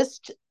it's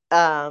just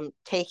Taehyung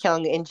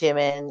and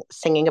Jimin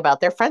singing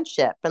about their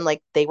friendship, and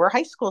like they were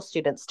high school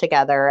students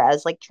together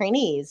as like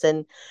trainees,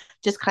 and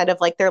just kind of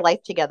like their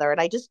life together.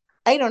 And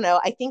I don't know.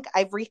 I think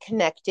I've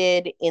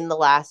reconnected in the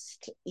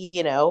last,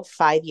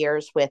 5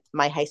 years with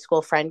my high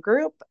school friend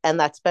group, and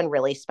that's been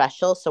really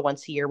special. So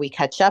once a year we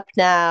catch up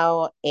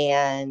now,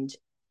 and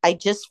I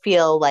just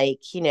feel like,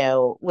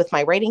 with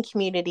my writing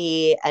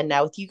community and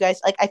now with you guys,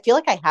 like I feel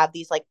like I have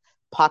these like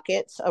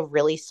pockets of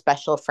really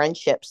special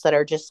friendships that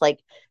are just like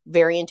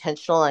very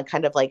intentional and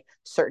kind of like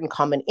certain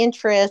common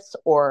interests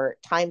or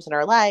times in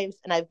our lives.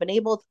 And I've been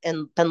able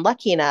and been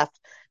lucky enough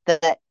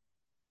that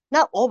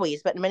not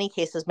always, but in many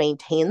cases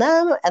maintain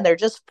them. And they're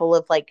just full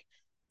of like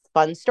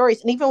fun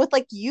stories. And even with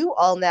like you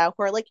all now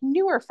who are like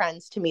newer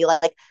friends to me,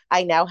 like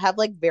I now have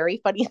like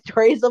very funny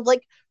stories of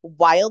like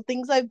wild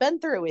things I've been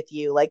through with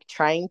you, like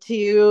trying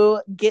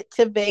to get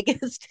to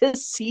Vegas to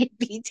see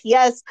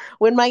BTS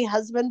when my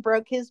husband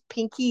broke his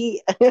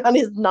pinky on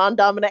his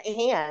non-dominant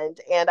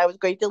hand and I was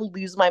going to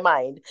lose my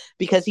mind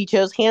because he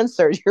chose hand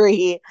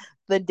surgery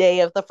the day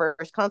of the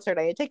first concert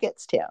I had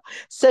tickets to.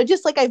 So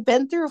just like I've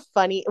been through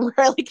funny where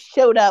I like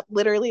showed up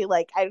literally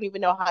like I don't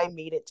even know how I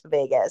made it to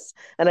Vegas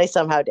and I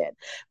somehow did.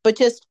 But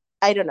just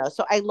I don't know.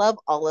 So I love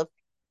all of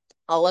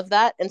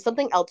that. And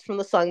something else from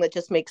the song that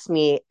just makes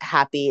me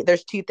happy.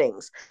 There's two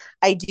things.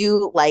 I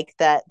do like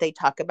that they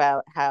talk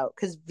about how,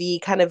 because V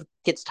kind of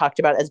gets talked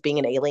about as being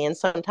an alien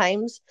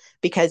sometimes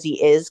because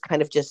he is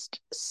kind of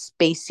just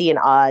spacey and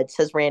odd,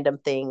 says random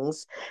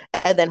things.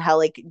 And then how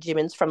like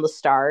Jimin's from the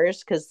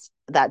stars, because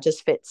that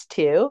just fits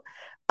too.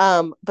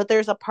 But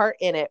there's a part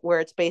in it where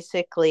it's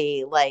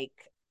basically like,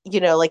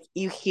 like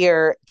you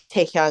hear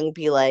Taehyung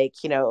be like,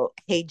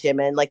 hey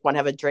Jimin, like want to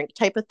have a drink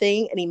type of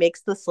thing. And he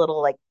makes this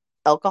little like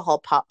alcohol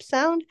pop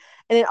sound,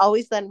 and it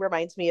always then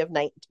reminds me of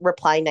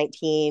reply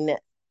 19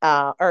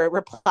 or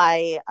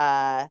reply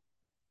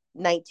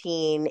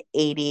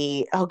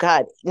 1980, oh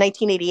god,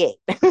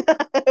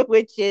 1988,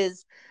 which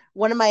is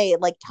one of my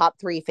like top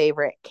three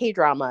favorite K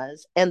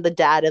dramas, and the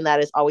dad in that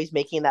is always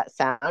making that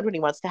sound when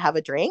he wants to have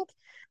a drink.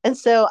 And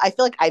so I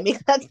feel like I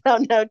make that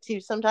sound now too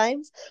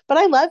sometimes, but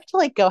I love to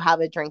like go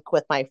have a drink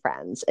with my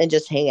friends and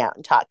just hang out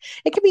and talk.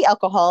 It could be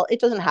alcohol, it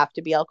doesn't have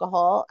to be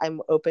alcohol,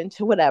 I'm open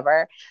to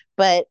whatever,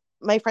 but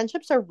my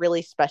friendships are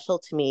really special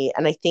to me,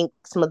 and I think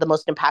some of the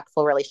most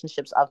impactful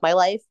relationships of my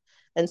life.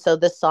 And so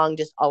this song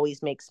just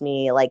always makes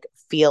me like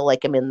feel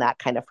like I'm in that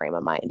kind of frame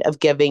of mind of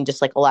giving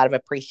just like a lot of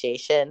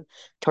appreciation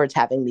towards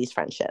having these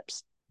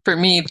friendships. For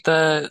me,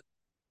 the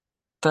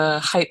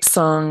hype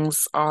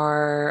songs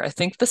are, I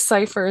think, the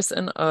Cyphers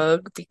and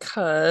UGG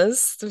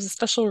because there's a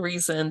special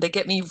reason. They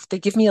give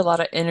me a lot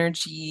of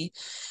energy.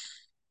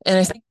 And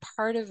I think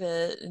part of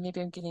it, and maybe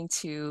I'm getting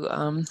too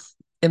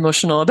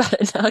emotional about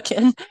it now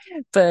again,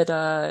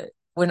 but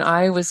when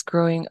I was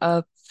growing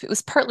up, it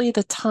was partly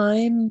the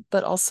time,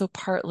 but also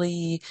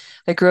partly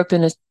I grew up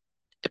in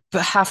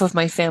half of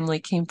my family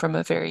came from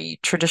a very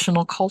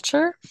traditional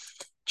culture,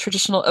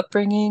 traditional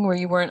upbringing where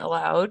you weren't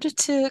allowed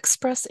to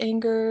express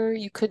anger.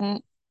 You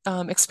couldn't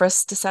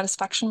express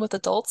dissatisfaction with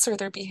adults or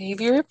their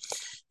behavior.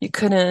 You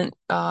couldn't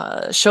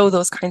show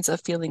those kinds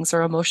of feelings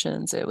or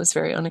emotions. It was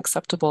very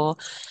unacceptable.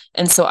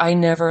 And so I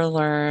never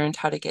learned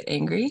how to get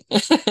angry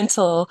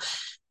until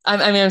I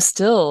mean, I'm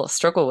still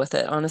struggle with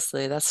it,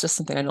 honestly. That's just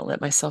something I don't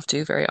let myself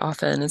do very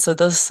often. And so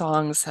those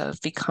songs have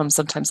become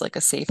sometimes like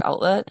a safe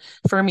outlet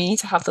for me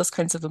to have those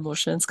kinds of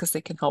emotions because they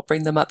can help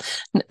bring them up.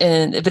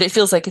 But it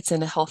feels like it's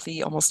in a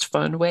healthy, almost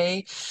fun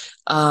way.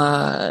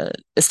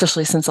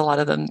 Especially since a lot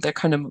of them,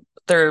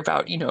 they're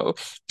about,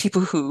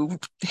 people who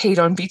hate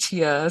on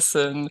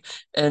BTS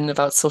and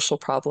about social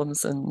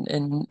problems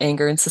and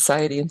anger in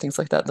society and things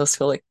like that. Those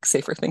feel like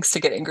safer things to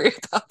get angry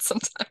about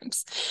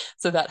sometimes.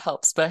 So that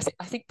helps. But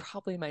I think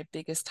probably my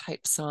biggest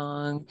hype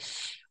song,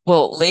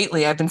 well,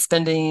 lately I've been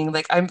spending,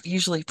 like, I'm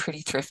usually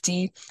pretty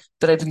thrifty,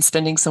 but I've been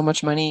spending so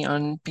much money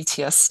on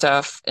BTS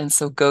stuff. And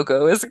so Go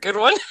Go is a good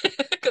one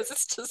because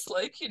it's just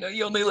like,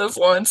 you only live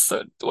once.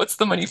 So what's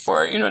the money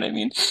for? You know what I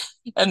mean?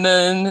 And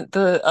then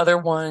the other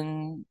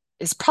one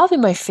is probably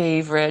my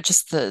favorite,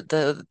 just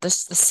the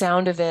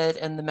sound of it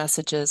and the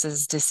messages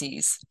is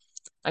Disease.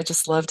 I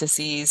just love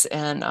Disease.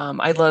 And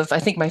I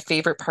think my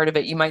favorite part of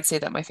it, you might say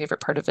that my favorite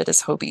part of it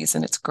is Hobie's,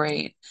 and it's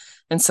great.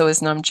 And so is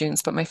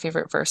Namjoon's, but my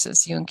favorite verse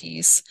is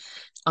Yoongi's.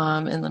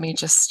 And let me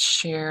just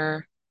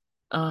share,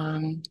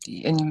 and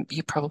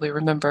you probably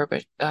remember,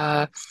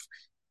 but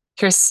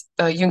here's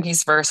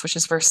Yoongi's verse, which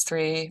is verse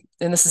 3.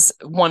 And this is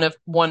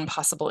one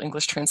possible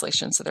English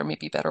translation, so there may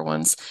be better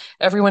ones.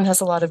 Everyone has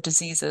a lot of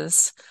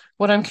diseases.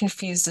 What I'm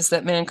confused is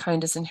that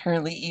mankind is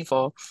inherently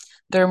evil.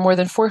 There are more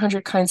than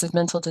 400 kinds of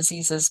mental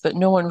diseases, but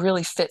no one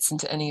really fits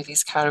into any of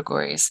these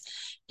categories.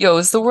 Yo,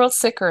 is the world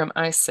sick or am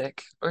I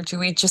sick? Or do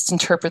we just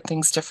interpret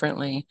things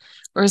differently?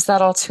 Or is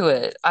that all to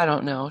it? I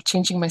don't know.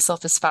 Changing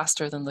myself is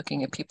faster than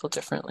looking at people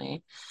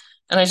differently.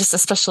 And I just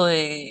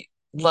especially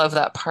love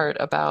that part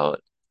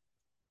about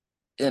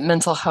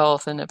mental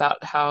health and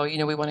about how,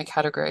 we want to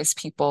categorize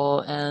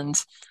people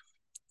and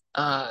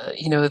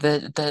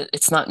that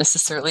it's not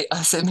necessarily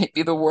us, it might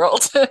be the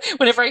world.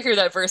 Whenever I hear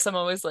that verse, I'm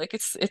always like,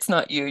 it's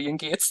not you,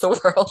 Yoongi, it's the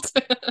world.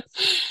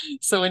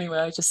 So anyway,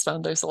 I just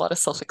found there's a lot of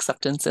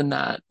self-acceptance in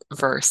that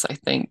verse, I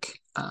think.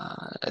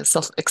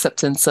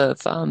 Self-acceptance of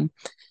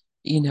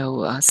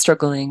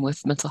struggling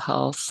with mental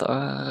health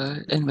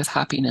and with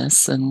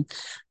happiness and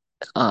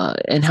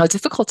how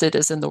difficult it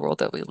is in the world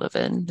that we live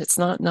in. It's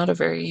not a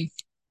very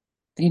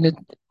you know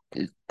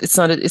it's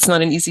not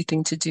an easy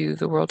thing to do.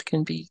 The world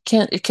can be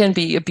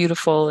a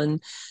beautiful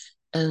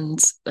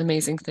and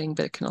amazing thing,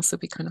 but it can also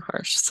be kind of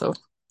harsh. So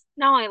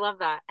No, I love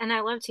that. And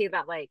I love too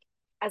that like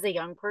as a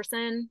young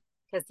person,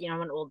 because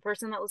I'm an old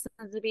person that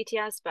listens to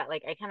BTS, but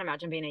like I can't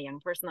imagine being a young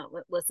person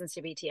that listens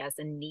to BTS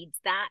and needs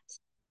that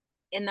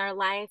in their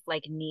life,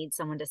 like needs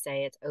someone to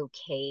say it's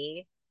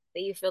okay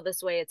that you feel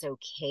this way, it's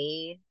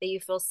okay that you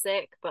feel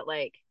sick, but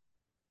like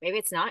maybe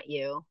it's not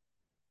you.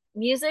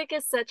 Music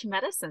is such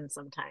medicine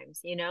sometimes,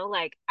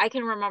 like I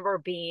can remember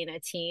being a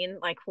teen,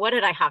 like what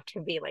did I have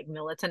to be like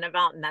militant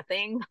about?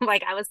 Nothing.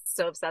 Like I was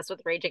so obsessed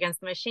with Rage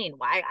Against the Machine.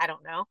 Why? I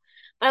don't know.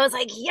 But I was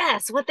like,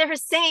 yes, what they're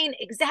saying,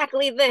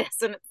 exactly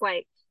this. And it's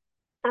like,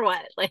 for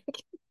what? Like,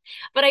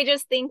 but I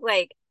just think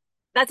like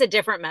that's a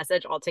different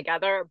message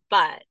altogether.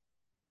 But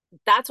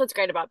that's what's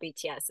great about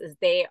BTS is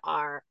they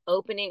are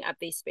opening up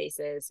these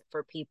spaces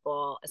for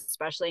people,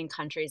 especially in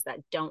countries that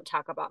don't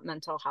talk about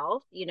mental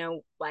health.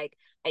 Like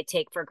I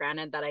take for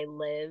granted that I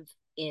live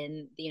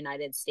in the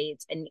United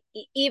States, and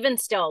even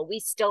still, we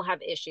still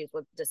have issues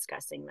with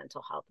discussing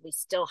mental health. We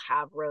still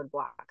have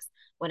roadblocks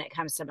when it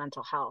comes to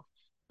mental health,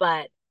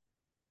 but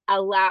a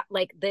lot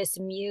like this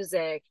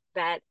music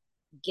that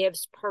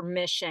gives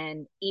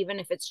permission,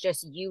 even if it's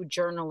just you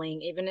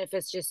journaling, even if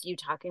it's just you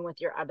talking with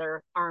your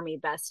other army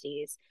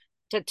besties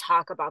to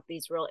talk about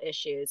these real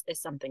issues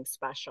is something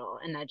special.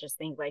 And I just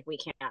think like we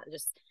can't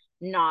just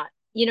not,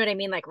 you know what I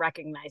mean? Like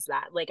recognize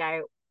that. Like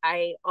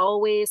I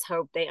always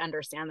hope they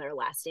understand their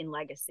lasting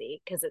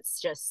legacy because it's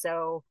just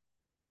so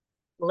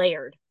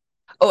layered.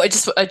 oh, I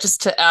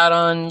just to add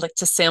on, like,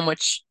 to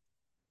sandwich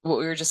what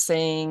we were just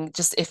saying,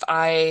 just if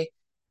I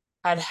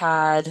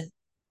had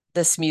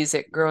this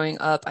music growing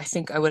up, I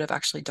think I would have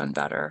actually done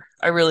better.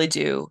 I really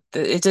do.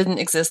 It didn't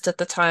exist at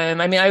the time.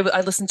 I mean,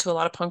 I listened to a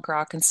lot of punk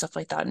rock and stuff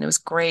like that, and it was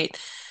great.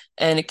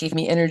 and it gave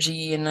me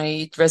energy and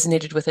I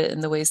resonated with it in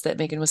the ways that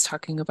Megan was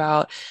talking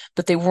about.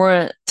 But they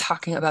weren't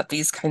talking about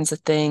these kinds of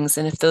things.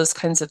 And if those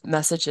kinds of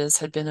messages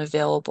had been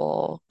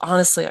available,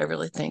 honestly, I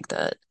really think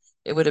that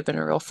it would have been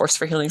a real force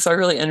for healing. So I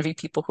really envy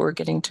people who are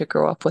getting to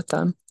grow up with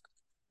them.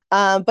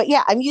 But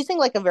yeah, I'm using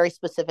like a very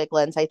specific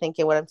lens, I think,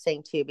 in what I'm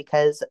saying too,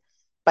 because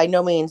by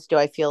no means do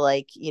I feel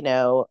like,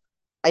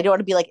 I don't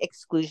want to be like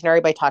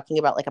exclusionary by talking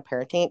about like a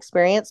parenting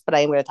experience, but I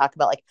am going to talk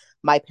about like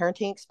my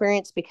parenting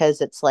experience because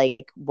it's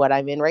like what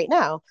I'm in right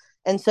now.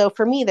 And so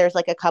for me, there's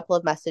like a couple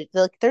of messages,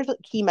 like there's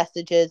key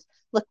messages.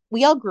 Look,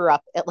 we all grew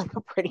up at like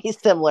a pretty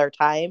similar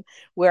time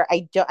where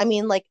I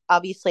mean, like,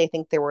 obviously, I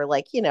think there were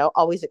like,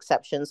 always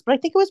exceptions, but I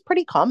think it was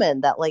pretty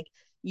common that like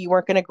you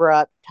weren't going to grow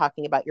up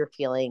talking about your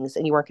feelings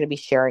and you weren't going to be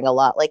sharing a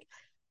lot. Like,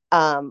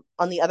 on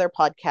the other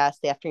podcast,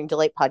 the Afternoon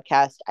Delight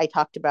podcast, I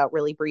talked about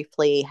really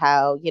briefly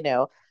how,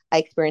 I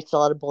experienced a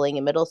lot of bullying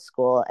in middle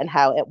school and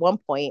how at one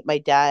point my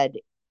dad,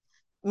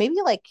 maybe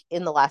like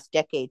in the last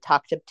decade,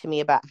 talked to me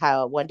about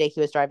how one day he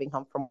was driving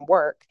home from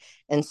work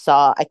and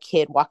saw a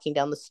kid walking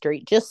down the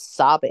street just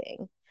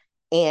sobbing.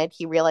 And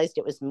he realized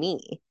it was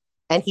me.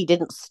 And he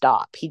didn't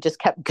stop. He just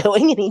kept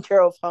going and he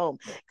drove home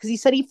because he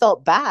said he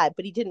felt bad,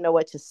 but he didn't know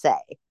what to say.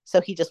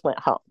 So he just went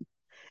home.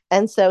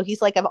 And so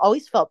he's like, I've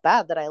always felt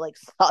bad that I like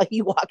saw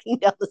you walking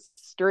down the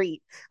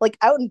street, like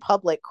out in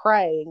public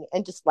crying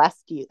and just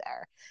left you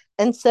there.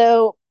 And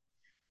so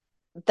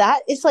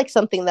that is like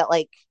something that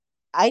like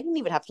I didn't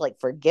even have to like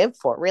forgive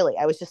for really.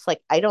 I was just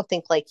like, I don't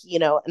think like,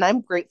 and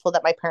I'm grateful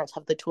that my parents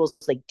have the tools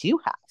they do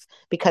have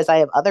because I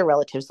have other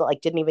relatives that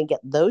like didn't even get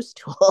those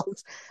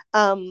tools.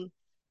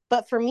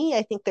 But for me,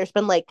 I think there's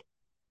been like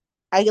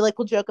I like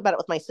will joke about it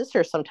with my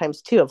sister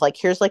sometimes too of like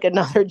here's like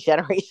another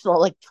generational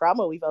like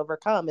trauma we've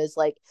overcome is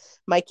like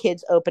my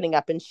kids opening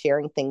up and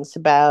sharing things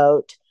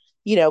about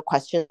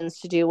questions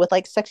to do with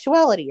like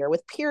sexuality or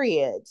with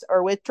periods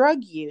or with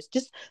drug use,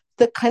 just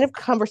the kind of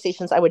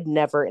conversations I would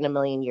never in a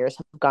million years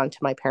have gone to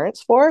my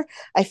parents for.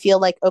 I feel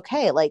like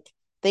okay, like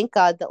thank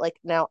God that like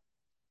now,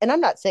 and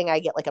I'm not saying I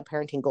get like a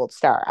parenting gold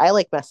star, I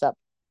like mess up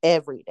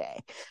every day,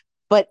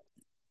 but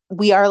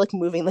we are like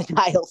moving the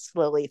dial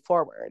slowly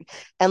forward.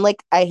 And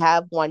like I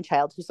have one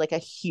child who's like a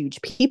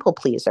huge people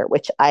pleaser,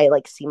 which I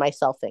like see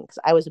myself in because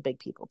I was a big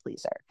people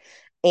pleaser.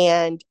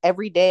 And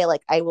every day,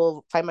 like I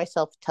will find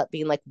myself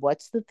being like,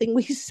 "What's the thing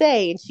we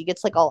say?" And she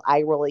gets like all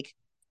eye rolly,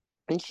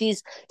 and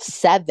she's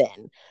 7,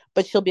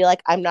 but she'll be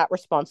like, I'm not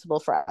responsible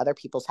for other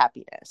people's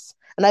happiness.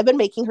 And I've been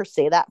making her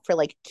say that for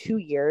like 2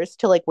 years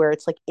to like where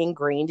it's like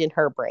ingrained in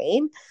her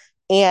brain.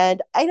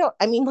 And I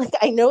mean, like,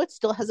 I know it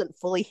still hasn't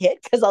fully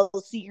hit because I'll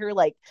see her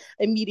like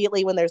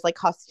immediately when there's like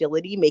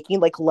hostility, making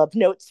like love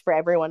notes for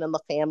everyone in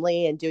the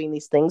family and doing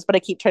these things. But I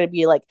keep trying to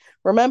be like,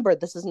 remember,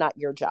 this is not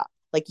your job.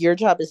 Like, your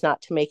job is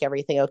not to make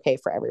everything okay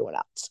for everyone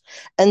else.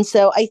 And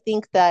so I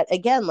think that,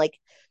 again, like,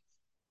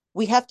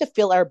 we have to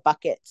fill our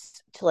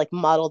buckets to like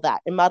model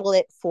that and model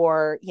it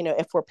for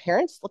if we're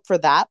parents, look for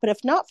that, but if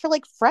not, for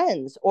like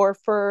friends or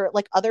for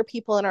like other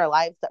people in our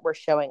lives that we're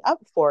showing up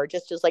for,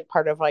 just as like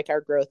part of like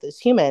our growth as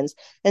humans.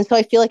 And so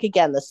I feel like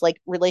again this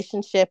like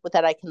relationship with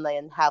that I can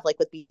then have like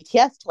with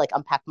BTS to like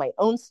unpack my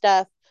own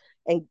stuff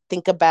and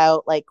think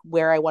about like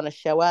where I want to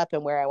show up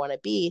and where I want to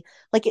be,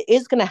 like it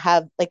is going to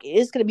have like it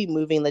is going to be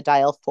moving the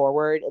dial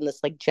forward in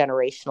this like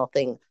generational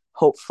thing,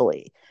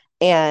 hopefully.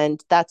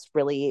 And that's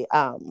really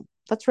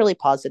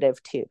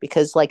positive too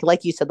because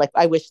like you said, like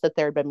I wish that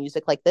there had been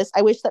music like this.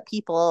 I wish that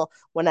people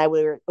when I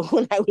were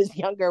when I was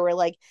younger were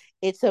like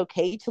it's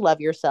okay to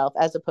love yourself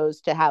as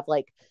opposed to have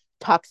like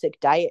toxic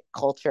diet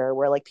culture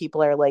where like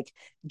people are like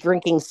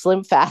drinking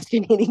slim fast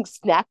and eating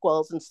snack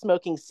wells and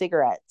smoking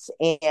cigarettes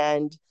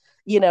and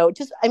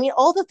just I mean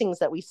all the things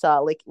that we saw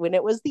like when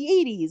it was the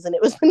 80s and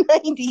it was the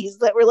 90s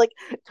that were like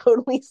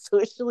totally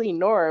socially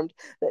normed,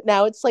 that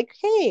now it's like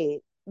hey,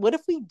 what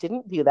if we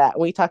didn't do that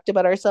and we talked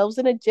about ourselves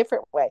in a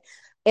different way?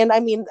 And I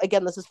mean,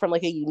 again, this is from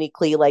like a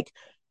uniquely like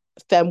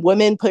femme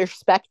women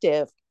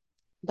perspective.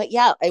 But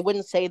yeah, I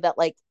wouldn't say that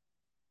like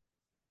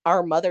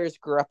our mothers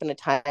grew up in a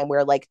time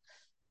where like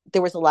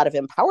there was a lot of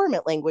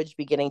empowerment language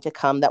beginning to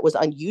come that was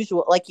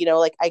unusual. Like,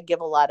 like I give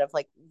a lot of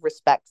like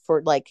respect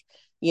for like,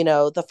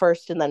 the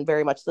first and then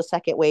very much the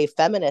second wave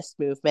feminist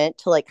movement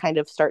to like kind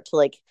of start to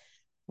like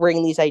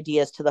bring these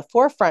ideas to the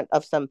forefront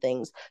of some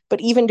things.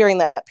 But even during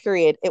that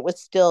period, it was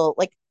still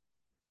like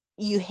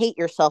you hate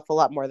yourself a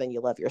lot more than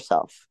you love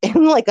yourself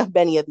in like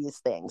many of these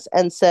things.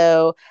 And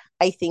so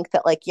I think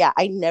that like, yeah,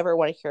 I never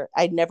want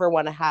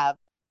to have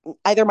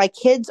either my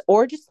kids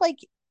or just like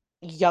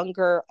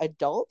younger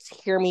adults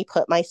hear me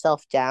put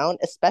myself down,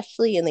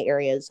 especially in the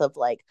areas of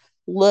like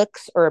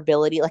looks or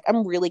ability. Like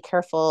I'm really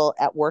careful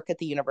at work at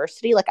the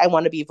university. Like I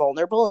want to be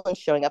vulnerable and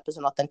showing up as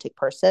an authentic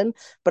person,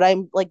 but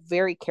I'm like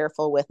very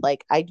careful with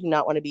like I do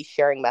not want to be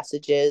sharing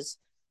messages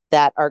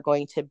that are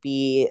going to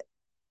be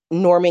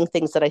norming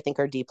things that I think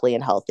are deeply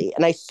unhealthy.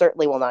 And I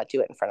certainly will not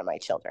do it in front of my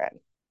children.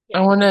 I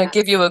Yeah, I want think to that's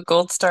give you a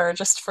gold star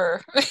just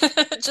for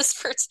just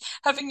for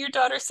having your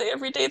daughter say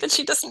every day that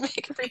she doesn't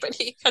make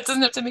everybody that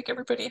doesn't have to make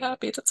everybody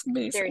happy. That's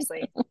amazing.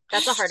 seriously,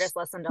 that's the hardest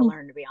lesson to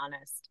learn, to be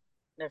honest.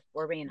 if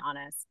we're being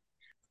honest.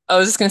 I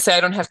was just going to say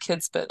I don't have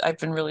kids, but I've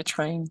been really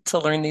trying to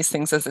learn these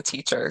things as a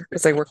teacher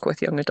because I work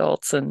with young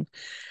adults and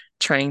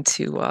trying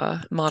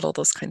to model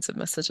those kinds of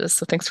messages.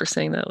 So thanks for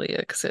saying that, Leah,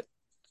 because it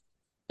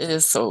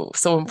is so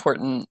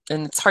important.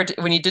 And it's hard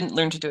to, when you didn't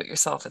learn to do it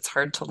yourself, it's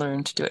hard to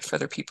learn to do it for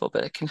other people,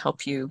 but it can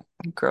help you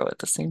grow at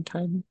the same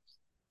time.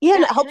 Yeah,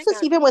 and Yeah, it helps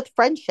us even with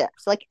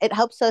friendships. Like it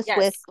helps us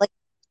with yes. like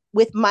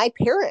with my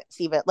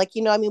parents even. Like,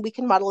 I mean, we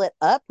can model it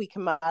up, we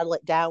can model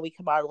it down, we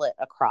can model it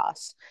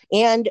across.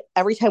 And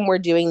every time we're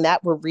doing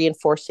that, we're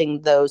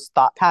reinforcing those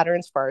thought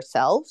patterns for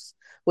ourselves,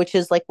 which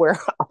is like where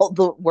all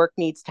the work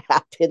needs to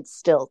happen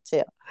still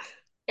too.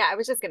 Yeah, I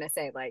was just gonna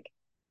say, like,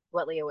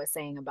 what Leah was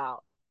saying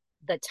about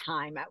the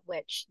time at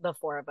which the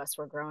four of us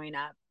were growing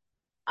up,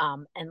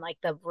 and like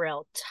the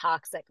real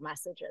toxic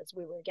messages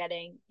we were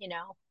getting,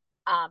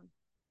 um,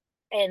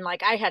 and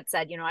like I had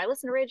said, I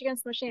listen to Rage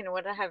Against the Machine and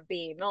what I have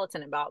be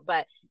militant about,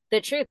 but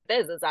the truth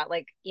is that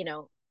like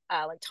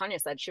Tanya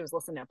said, she was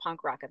listening to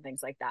punk rock and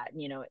things like that,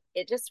 and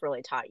it just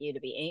really taught you to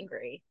be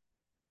angry.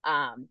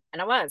 And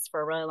I was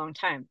for a really long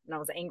time, and I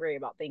was angry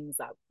about things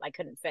that I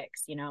couldn't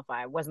fix. If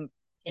I wasn't,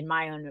 in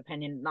my own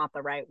opinion, not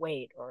the right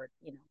weight, or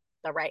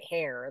the right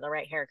hair or the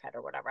right haircut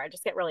or whatever, I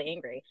just get really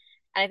angry.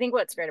 And I think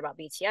what's great about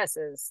BTS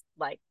is,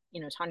 like,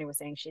 Tanya was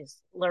saying,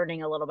 she's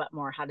learning a little bit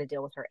more how to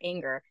deal with her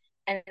anger,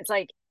 and it's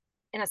like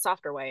in a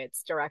softer way,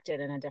 it's directed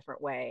in a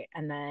different way.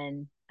 And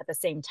then at the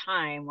same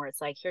time, where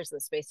it's like, here's the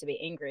space to be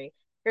angry,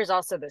 here's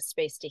also the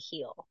space to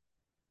heal,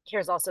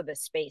 here's also the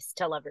space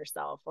to love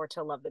yourself, or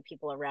to love the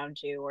people around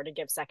you, or to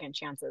give second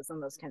chances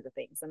and those kinds of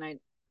things. And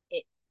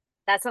it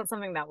that's not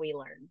something that we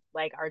learn.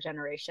 Like, our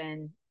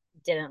generation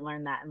didn't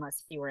learn that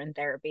unless you were in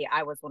therapy.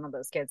 I was one of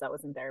those kids that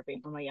was in therapy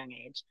from a young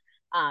age.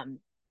 And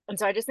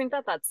so I just think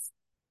that that's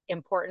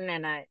important.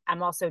 And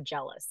I'm also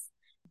jealous,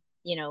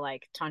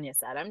 like Tanya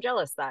said, I'm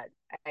jealous that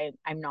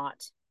I'm not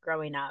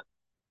growing up.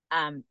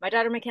 My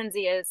daughter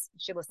Mackenzie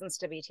she listens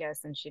to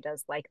BTS and she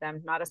does like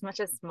them, not as much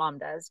as mom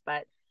does,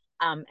 but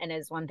and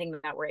is one thing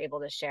that we're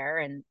able to share.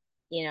 And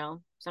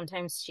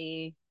sometimes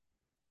she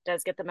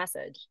does get the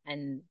message,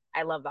 and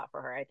I love that for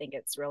her. I think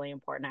it's really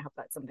important. I hope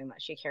that's something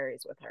that she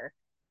carries with her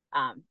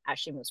as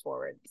she moves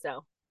forward.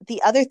 So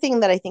The other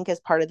thing that I think is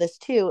part of this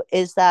too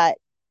is that,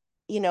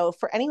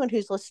 for anyone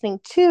who's listening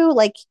to,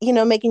 like,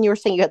 Megan, you were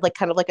saying you had like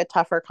kind of like a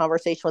tougher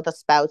conversation with a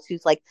spouse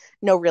who's like,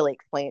 no, really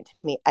explain it to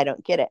me. I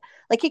don't get it.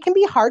 Like, it can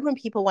be hard when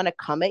people want to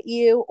come at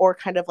you or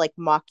kind of like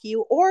mock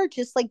you, or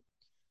just like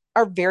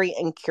are very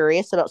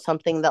incurious about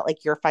something that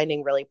like you're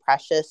finding really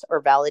precious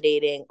or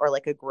validating or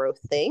like a growth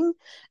thing.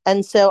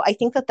 And so I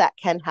think that that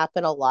can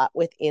happen a lot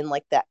within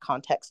like that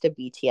context of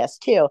BTS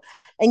too.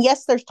 And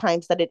yes, there's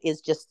times that it is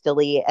just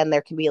silly, and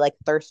there can be like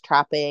thirst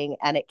trapping,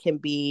 and it can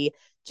be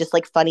just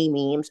like funny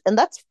memes, and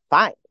that's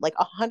fine. Like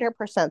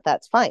 100%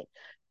 that's fine.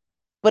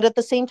 But at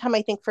the same time,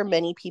 I think for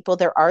many people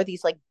there are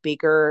these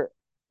bigger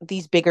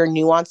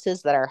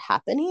nuances that are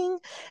happening.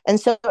 And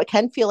so it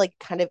can feel like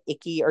kind of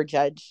icky or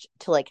judged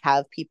to like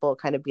have people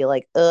kind of be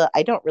like,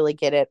 I don't really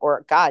get it,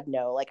 or God,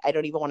 no, like I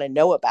don't even want to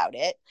know about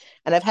it.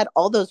 And I've had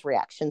all those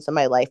reactions in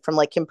my life, from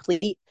like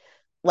complete,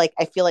 like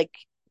I feel like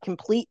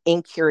complete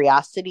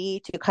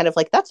incuriosity, to kind of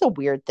like, that's a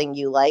weird thing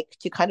you like,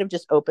 to kind of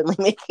just openly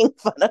making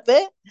fun of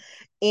it.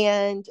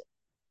 And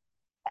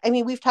I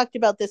mean, we've talked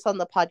about this on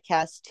the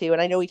podcast too, and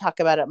I know we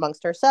talk about it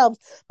amongst ourselves,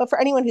 but for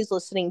anyone who's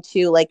listening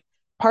to, like,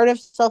 part of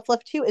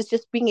self-love too is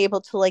just being able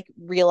to like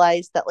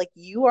realize that like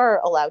you are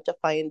allowed to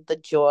find the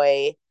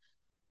joy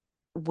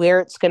where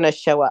it's going to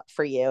show up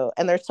for you.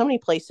 And there's so many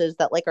places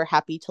that like are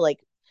happy to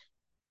like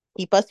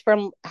keep us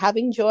from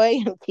having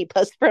joy and keep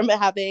us from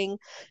having,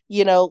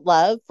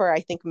 love, for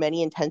I think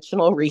many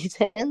intentional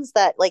reasons,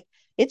 that like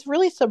it's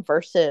really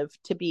subversive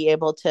to be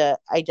able to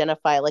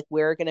identify like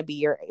where are going to be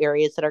your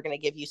areas that are going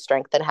to give you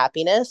strength and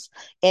happiness.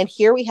 And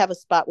here we have a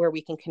spot where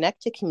we can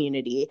connect to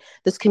community.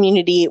 This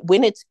community,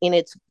 when it's in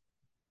its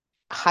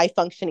high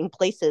functioning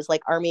places,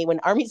 like Army,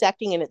 when Army's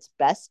acting in its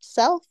best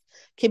self,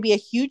 can be a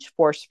huge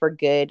force for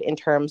good in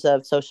terms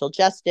of social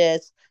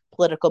justice,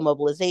 political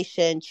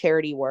mobilization,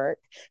 charity work,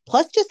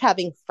 plus just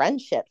having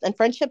friendships, and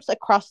friendships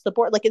across the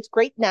board. Like, it's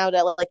great now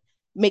to like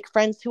make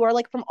friends who are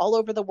like from all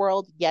over the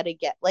world yet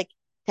again. Like,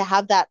 to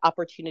have that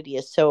opportunity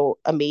is so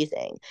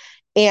amazing.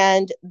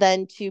 And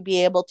then to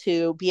be able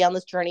to be on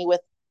this journey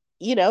with,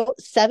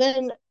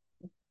 7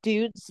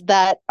 dudes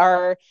that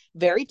are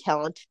very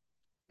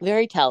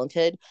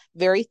talented,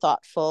 very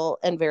thoughtful,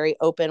 and very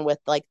open with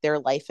like their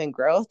life and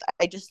growth.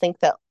 I just think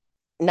that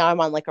now I'm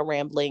on like a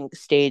rambling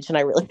stage, and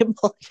I really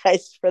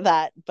apologize for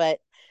that. But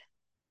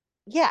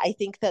yeah, I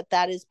think that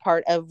that is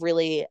part of,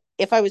 really,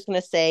 if I was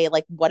going to say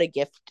like what a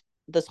gift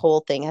this whole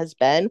thing has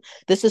been,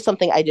 this is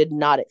something I did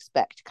not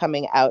expect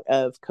coming out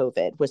of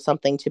COVID, was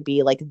something to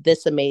be like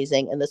this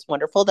amazing and this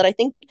wonderful, that I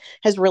think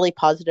has really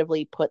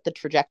positively put the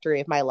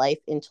trajectory of my life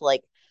into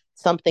like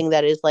something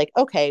that is like,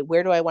 okay,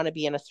 where do I want to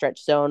be in a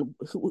stretch zone?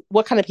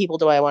 What kind of people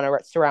do I want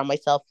to surround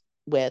myself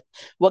with?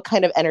 What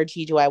kind of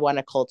energy do I want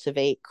to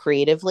cultivate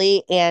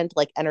creatively and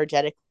like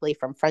energetically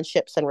from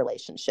friendships and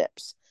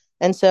relationships?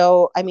 And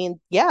so, I mean,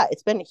 yeah,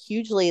 it's been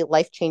hugely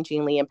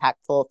life-changingly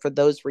impactful for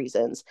those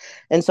reasons.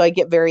 And so I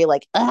get very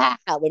like,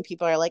 when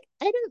people are like,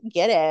 I don't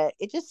get it.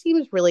 It just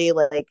seems really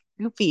like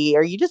goofy,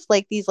 or you just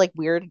like these like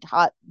weird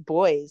hot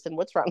boys, and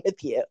what's wrong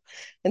with you?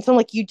 And so I'm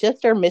like, you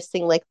just are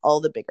missing like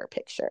all the bigger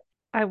picture.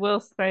 I will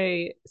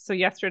say, so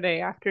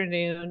yesterday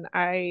afternoon,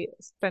 I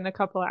spent a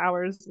couple of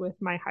hours with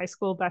my high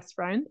school best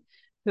friend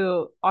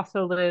who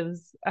also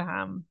lives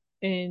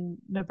in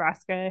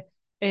Nebraska.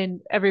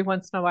 And every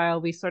once in a while,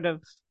 we sort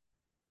of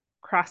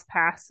cross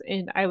paths.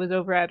 And I was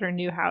over at her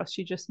new house.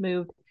 She just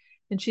moved.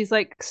 And she's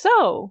like,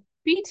 so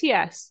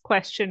BTS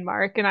question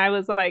mark. And I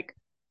was like,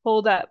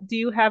 hold up, do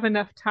you have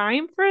enough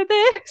time for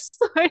this?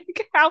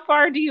 Like, how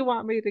far do you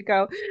want me to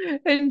go?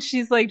 And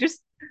she's like,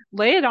 just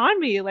lay it on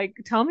me. Like,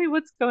 tell me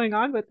what's going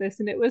on with this.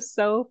 And it was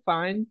so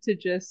fun to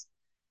just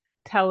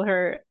tell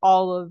her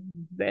all of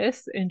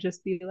this and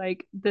just be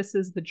like, this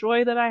is the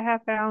joy that I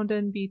have found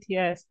in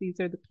BTS. These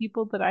are the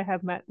people that I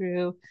have met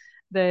through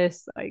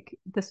this. Like,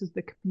 this is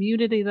the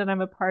community that I'm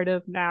a part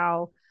of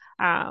now.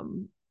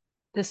 Um,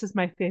 this is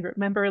my favorite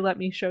member. Let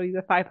me show you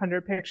the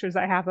 500 pictures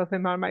I have of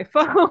him on my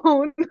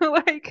phone.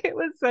 Like, it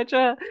was such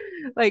a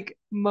like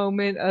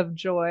moment of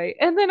joy.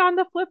 And then on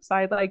the flip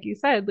side, like you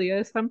said,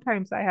 Leah,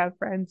 sometimes I have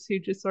friends who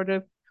just sort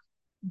of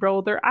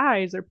roll their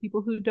eyes, or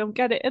people who don't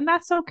get it, and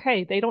that's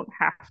okay. They don't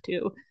have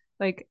to.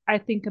 Like, I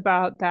think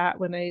about that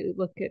when I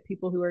look at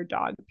people who are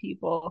dog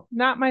people.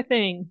 Not my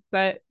thing,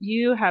 but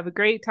you have a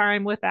great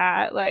time with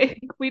that.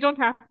 Like, we don't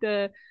have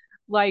to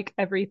like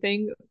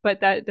everything,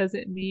 but that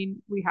doesn't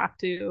mean we have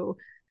to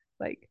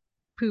like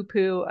poo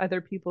poo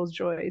other people's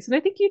joys. And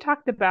I think you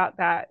talked about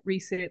that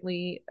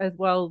recently as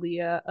well,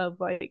 Leah, of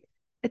like,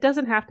 it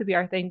doesn't have to be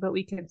our thing, but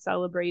we can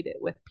celebrate it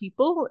with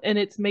people. And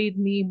it's made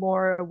me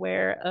more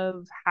aware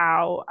of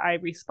how I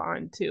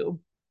respond to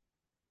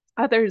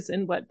others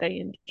and what they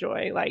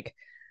enjoy. Like,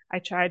 I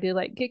try to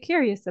like get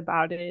curious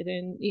about it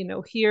and,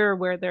 hear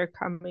where they're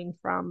coming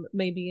from,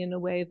 maybe in a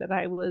way that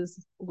I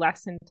was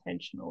less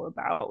intentional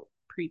about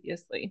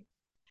previously.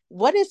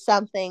 What is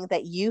something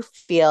that you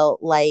feel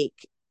like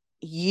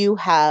you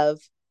have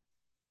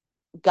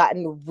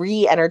gotten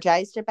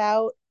re-energized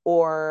about,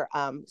 or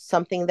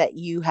something that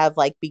you have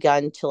like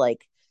begun to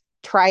like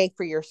try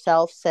for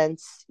yourself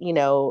since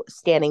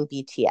standing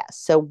BTS?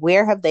 So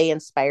where have they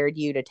inspired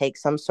you to take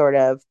some sort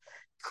of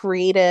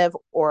creative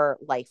or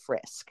life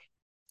risk?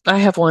 I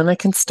have one. I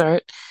can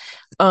start.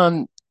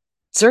 Um,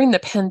 During the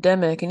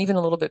pandemic and even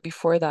a little bit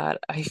before that,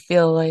 I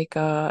feel like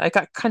I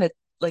got kind of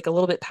like a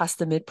little bit past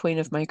the midpoint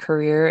of my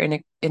career,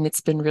 and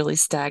it's been really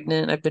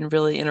stagnant. I've been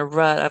really in a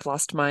rut. I've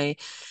lost my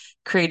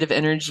creative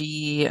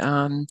energy.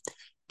 And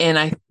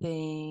I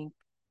think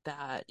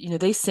that,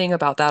 they sing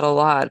about that a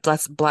lot.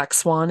 Black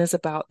Swan is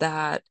about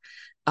that.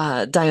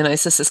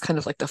 Dionysus is kind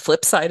of like the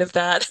flip side of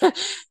that.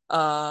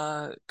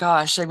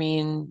 Gosh, I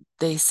mean,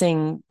 they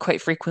sing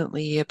quite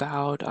frequently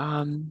about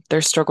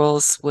their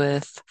struggles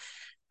with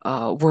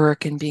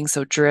work and being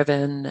so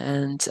driven,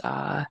 and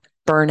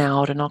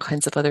burnout and all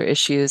kinds of other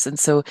issues. And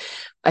so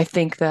I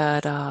think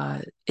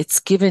that it's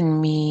given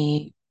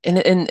me, and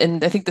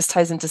I think this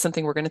ties into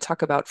something we're going to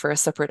talk about for a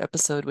separate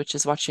episode, which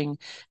is watching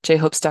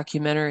J-Hope's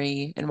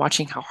documentary and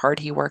watching how hard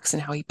he works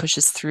and how he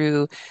pushes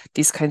through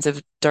these kinds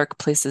of dark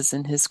places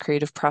in his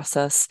creative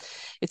process.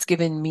 It's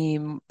given me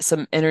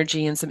some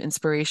energy and some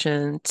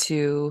inspiration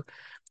to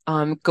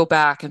go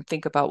back and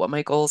think about what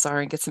my goals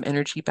are and get some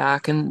energy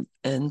back and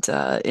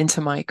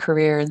into my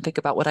career, and think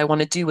about what I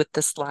want to do with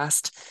this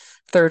last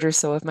third or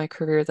so of my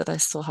career that I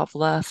still have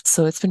left.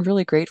 So it's been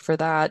really great for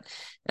that.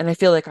 And I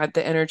feel like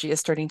the energy is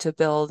starting to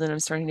build and I'm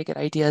starting to get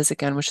ideas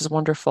again, which is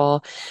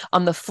wonderful.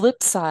 On the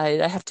flip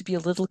side, I have to be a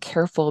little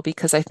careful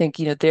because I think,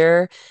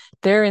 they're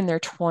in their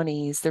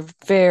 20s. They're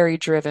very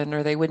driven,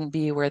 or they wouldn't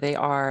be where they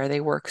are. They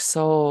work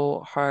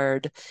so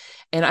hard.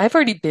 And I've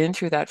already been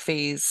through that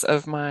phase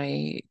of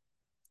my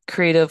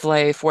creative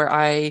life where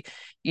I,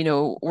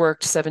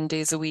 worked 7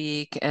 days a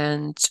week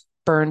and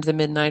burned the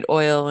midnight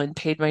oil and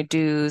paid my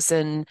dues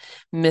and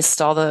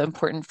missed all the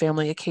important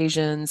family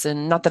occasions.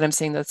 And not that I'm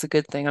saying that's a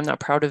good thing, I'm not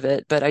proud of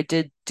it, but I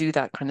did do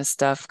that kind of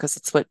stuff because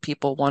it's what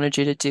people wanted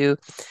you to do.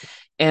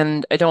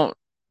 And I don't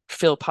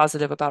feel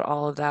positive about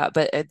all of that,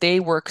 but they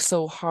work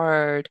so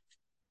hard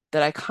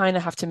that I kind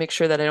of have to make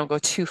sure that I don't go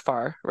too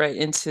far, right,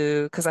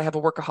 into, because I have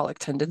a workaholic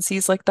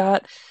tendencies like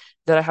that,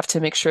 that I have to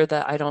make sure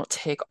that I don't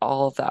take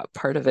all of that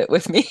part of it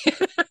with me.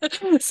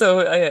 So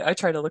I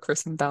try to look for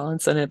some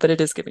balance in it, but it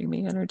is giving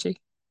me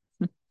energy.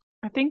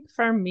 I think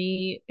for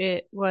me,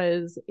 it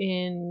was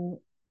in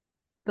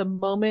the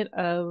moment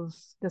of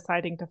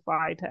deciding to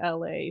fly to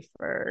LA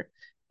for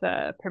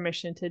the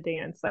permission to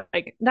dance.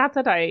 Like, not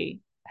that I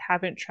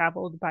haven't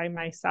traveled by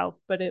myself,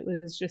 but it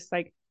was just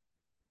like,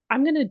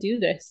 I'm going to do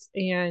this.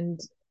 And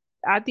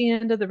at the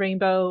end of the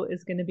rainbow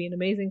is going to be an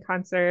amazing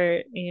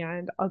concert,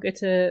 and I'll get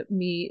to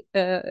meet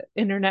a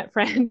internet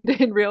friend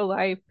in real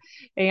life,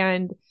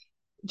 and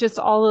just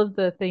all of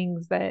the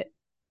things that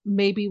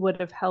maybe would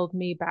have held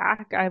me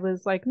back. I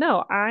was like,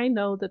 no, I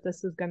know that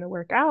this is going to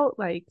work out.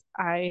 Like,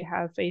 I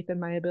have faith in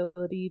my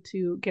ability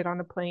to get on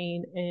a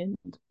plane and,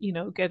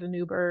 get an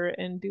Uber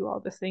and do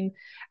all this thing.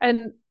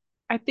 And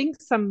I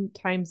think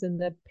sometimes in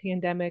the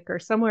pandemic or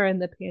somewhere in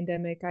the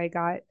pandemic, I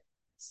got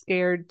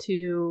scared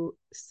to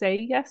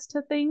say yes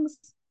to things.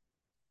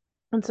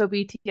 And so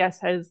BTS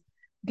has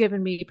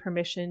given me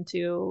permission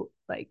to,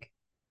 like,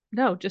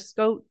 no, just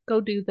go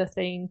do the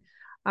thing.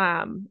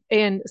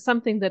 And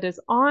something that is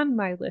on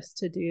my list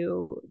to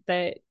do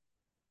that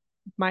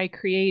my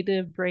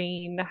creative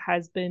brain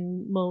has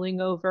been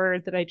mulling over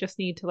that I just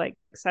need to like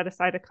set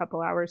aside a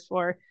couple hours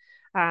for,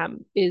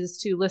 is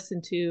to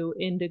listen to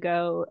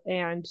Indigo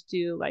and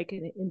do like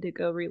an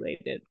Indigo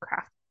related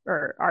craft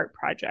or art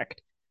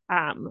project,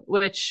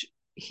 which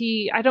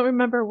I don't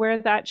remember where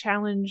that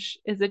challenge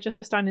is. It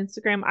just on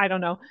Instagram? I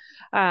don't know.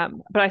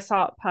 But I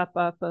saw it pop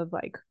up of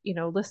like,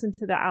 listen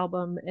to the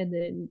album and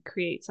then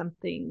create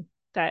something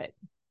that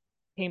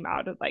came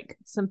out of like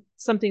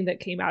something that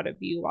came out of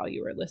you while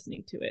you were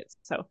listening to it.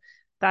 So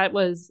that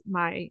was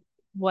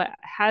what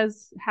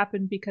has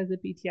happened because of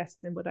BTS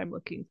and what I'm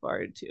looking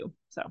forward to.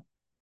 So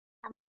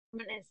I'm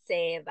gonna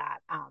say that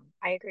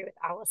I agree with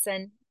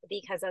Allison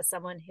because as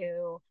someone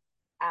who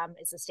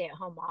is a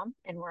stay-at-home mom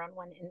and we're on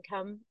one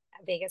income,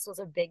 Vegas was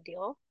a big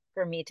deal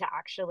for me to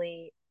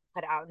actually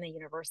put out in the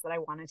universe that I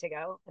wanted to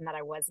go and that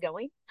I was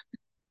going.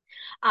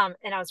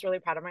 And I was really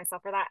proud of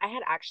myself for that. I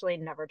had actually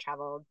never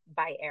traveled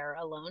by air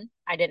alone.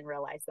 I didn't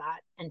realize that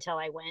until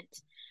I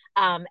went.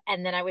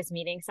 And then I was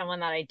meeting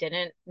someone that I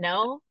didn't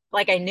know,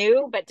 like I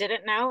knew but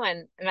didn't know,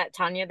 and I met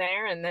Tanya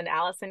there, and then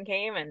Allison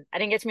came, and I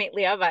didn't get to meet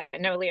Leah, but I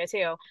know Leah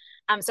too.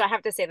 So I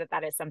have to say that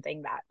that is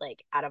something that,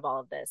 like, out of all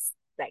of this,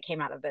 that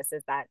came out of this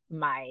is that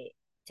my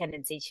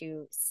tendency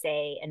to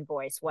say and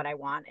voice what I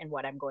want and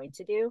what I'm going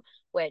to do,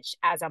 which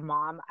as a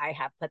mom, I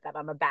have put that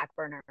on the back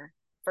burner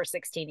for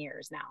 16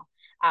 years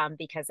now,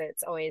 because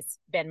it's always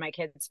been my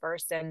kids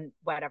first and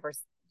whatever's,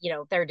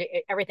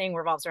 everything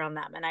revolves around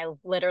them. And I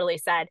literally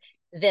said,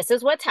 this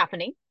is what's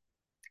happening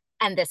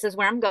and this is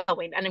where I'm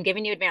going. And I'm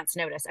giving you advance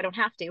notice. I don't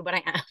have to, but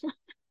I am.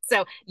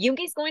 So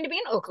Yoongi's going to be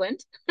in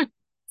Oakland.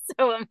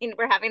 So, I mean,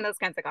 we're having those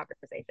kinds of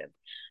conversations.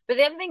 But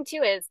the other thing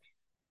too is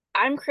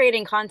I'm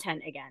creating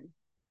content again.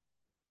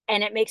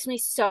 And it makes me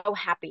so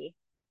happy.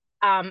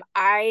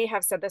 I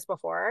have said this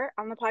before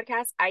on the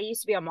podcast. I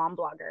used to be a mom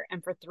blogger,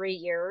 and for 3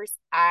 years,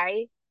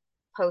 I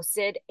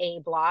posted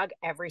a blog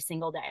every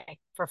single day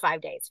for 5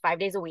 days, 5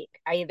 days a week.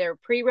 I either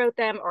pre-wrote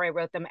them or I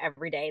wrote them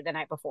every day the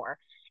night before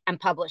and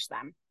published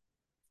them.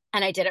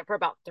 And I did it for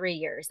about 3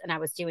 years. And I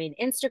was doing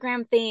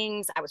Instagram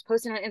things. I was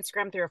posting on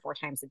Instagram 3 or 4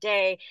 times a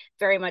day,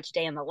 very much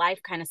day in the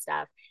life kind of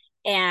stuff.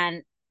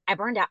 And I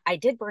burned out. I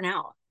did burn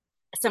out.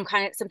 Some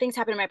things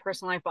happened in my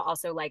personal life, but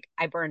also like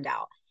I burned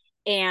out.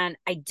 And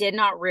I did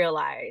not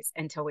realize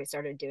until we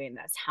started doing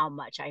this how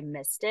much I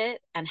missed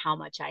it and how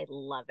much I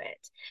love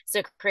it.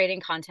 So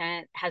creating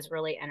content has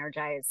really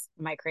energized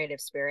my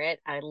creative spirit.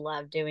 I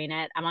love doing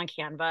it. I'm on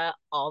Canva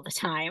all the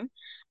time.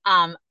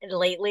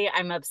 Lately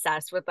I'm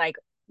obsessed with like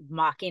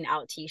mocking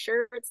out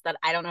t-shirts that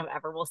I don't know if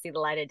ever will see the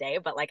light of day,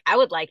 but like I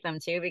would like them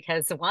too,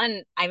 because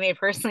one I made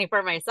personally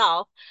for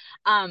myself.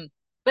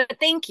 But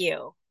thank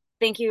you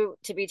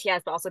to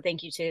BTS, but also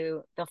thank you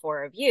to the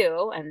four of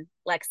you and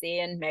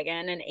Lexi and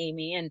Megan and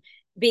Amy. And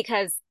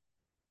because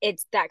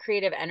it's that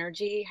creative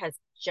energy has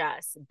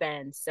just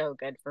been so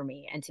good for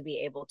me. And to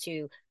be able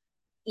to,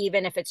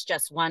 even if it's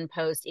just one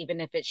post,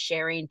 even if it's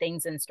sharing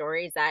things and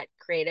stories, that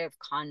creative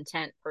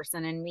content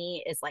person in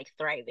me is like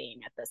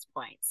thriving at this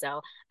point.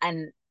 So,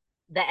 and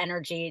the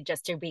energy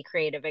just to be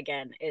creative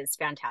again is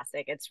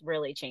fantastic. It's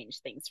really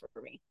changed things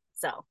for me.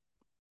 So,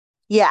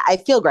 yeah, I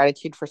feel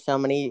gratitude for so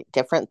many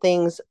different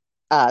things.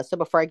 So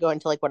before I go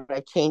into like what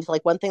I've changed,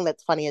 like one thing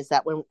that's funny is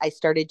that when I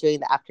started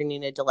doing the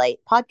Afternoon of Delight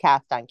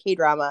podcast on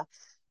K-drama,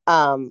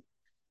 um,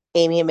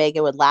 Amy and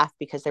Megan would laugh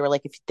because they were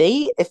like,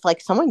 if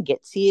like someone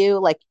gets you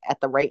like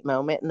at the right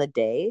moment in the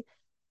day,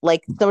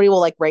 like somebody will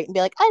like write and be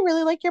like, I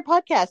really like your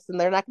podcast. And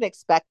they're not going to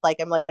expect like,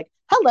 I'm like,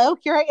 hello,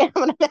 here I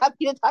am. And I'm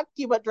happy to talk to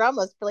you about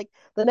dramas for like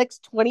the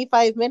next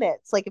 25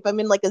 minutes. Like if I'm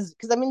in like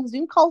because I'm in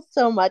Zoom calls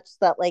so much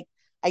that like,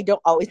 I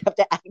don't always have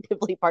to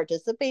actively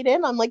participate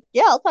in. I'm like,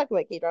 yeah, I'll talk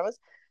about K-dramas.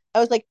 I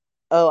was like,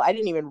 oh, I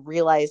didn't even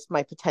realize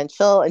my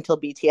potential until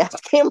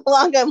BTS came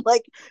along. I'm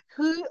like,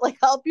 who, like,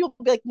 all people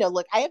be like, no,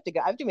 look, I have to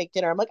go. I have to make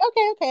dinner. I'm like,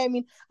 okay. I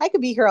mean, I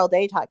could be here all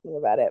day talking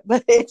about it,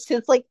 but it's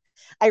just like,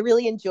 I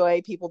really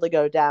enjoy people to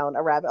go down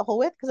a rabbit hole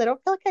with because I don't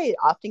feel like I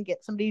often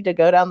get somebody to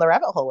go down the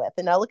rabbit hole with.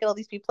 And now look at all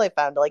these people I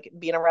found to like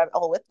be in a rabbit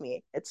hole with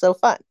me. It's so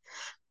fun.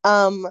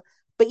 Um,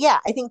 but yeah,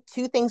 I think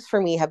two things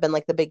for me have been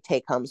like the big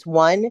take homes.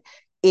 One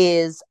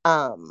is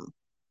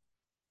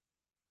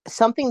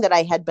something that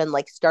I had been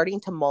like starting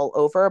to mull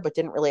over, but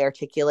didn't really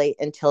articulate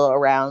until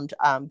around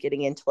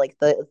getting into like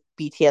the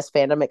BTS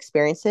fandom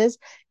experiences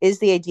is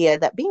the idea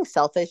that being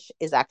selfish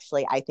is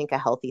actually, I think, a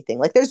healthy thing.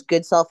 Like there's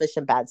good selfish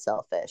and bad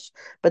selfish,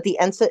 but the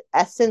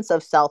essence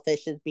of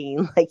selfish is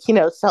being like,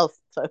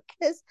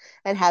 self-focused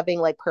and having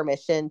like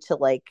permission to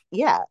like,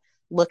 yeah,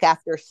 look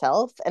after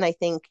self. And I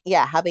think,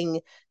 yeah,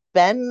 having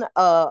been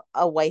a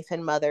wife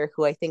and mother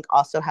who I think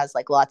also has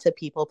like lots of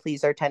people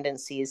pleaser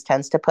tendencies,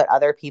 tends to put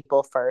other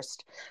people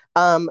first.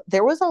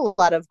 There was a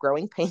lot of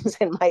growing pains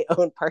in my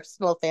own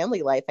personal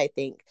family life, I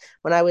think,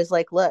 when I was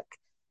like, look,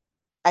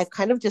 I've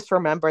kind of just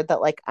remembered that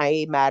like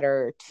I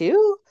matter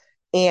too,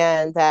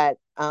 and that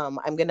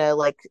I'm gonna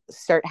like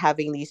start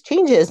having these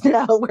changes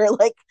now where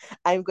like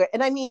I'm great.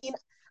 And I mean,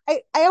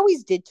 I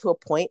always did to a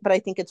point, but I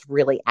think it's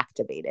really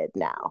activated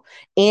now.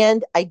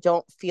 And I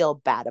don't feel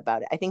bad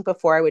about it. I think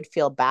before I would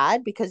feel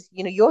bad because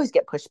you always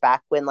get pushback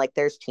when like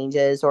there's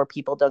changes or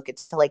people don't get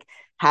to like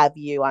have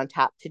you on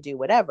tap to do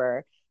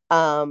whatever.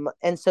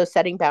 And so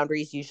setting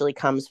boundaries usually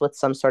comes with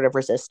some sort of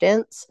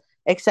resistance.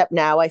 Except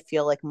now I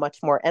feel like much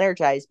more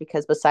energized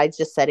because besides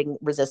just setting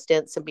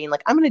resistance and being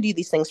like, I'm going to do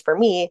these things for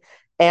me,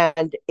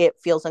 and it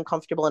feels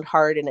uncomfortable and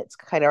hard and it's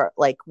kind of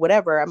like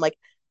whatever, I'm like,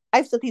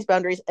 I've set these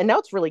boundaries and now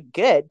it's really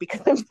good because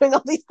I'm doing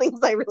all these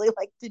things I really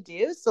like to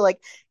do. So, like,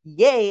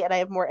 yay. And I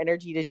have more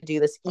energy to do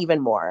this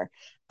even more.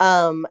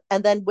 And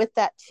then with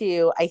that,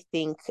 too, I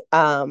think,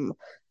 I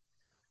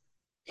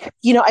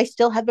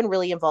still have been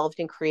really involved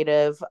in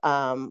creative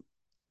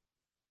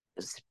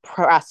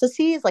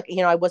processes. Like,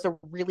 I was a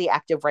really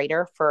active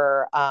writer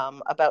for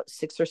about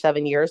 6 or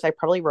 7 years. I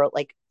probably wrote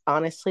like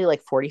honestly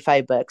like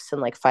 45 books in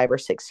like 5 or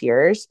 6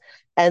 years.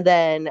 And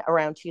then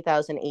around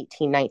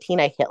 2018, 19,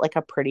 I hit like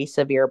a pretty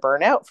severe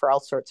burnout for all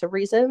sorts of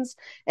reasons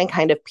and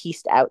kind of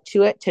pieced out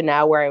to it to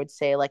now where I would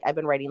say like I've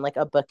been writing like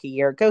a book a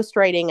year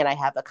ghostwriting, and I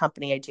have a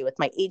company I do with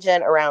my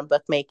agent around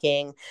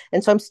bookmaking.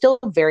 And so I'm still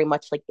very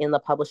much like in the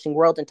publishing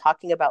world and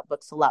talking about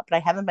books a lot, but I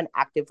haven't been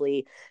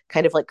actively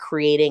kind of like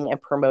creating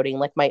and promoting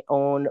like my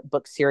own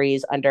book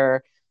series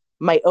under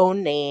my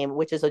own name,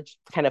 which is a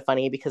kind of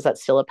funny because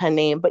that's still a pen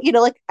name. But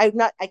like I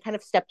kind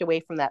of stepped away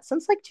from that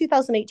since like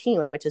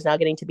 2018, which is now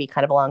getting to be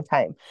kind of a long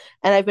time.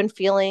 And I've been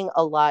feeling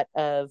a lot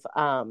of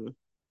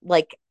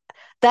like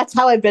that's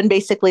how I've been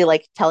basically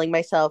like telling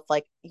myself,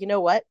 like, you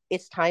know what?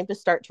 It's time to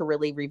start to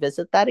really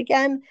revisit that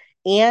again.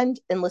 And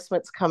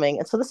enlistment's coming.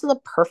 And so this is a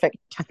perfect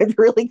time to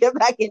really get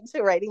back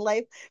into writing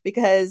life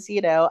because,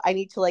 I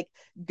need to like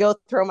go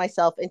throw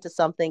myself into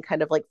something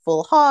kind of like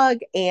full hog.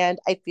 And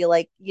I feel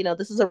like,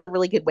 this is a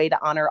really good way to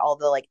honor all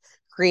the like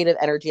creative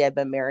energy I've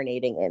been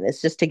marinating in.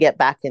 It's just to get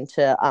back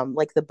into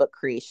like the book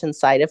creation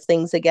side of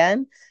things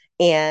again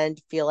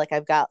and feel like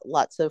I've got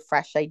lots of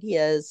fresh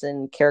ideas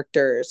and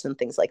characters and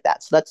things like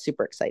that. So that's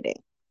super exciting.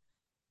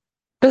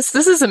 This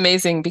is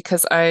amazing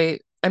because I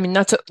mean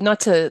not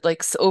to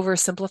like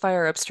oversimplify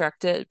or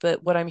abstract it,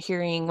 but what I'm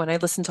hearing when I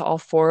listen to all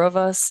four of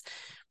us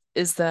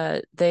is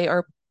that they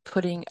are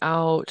putting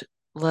out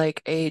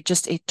like a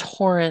just a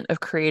torrent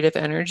of creative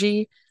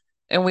energy,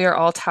 and we are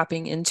all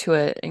tapping into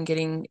it and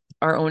getting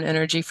our own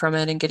energy from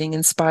it and getting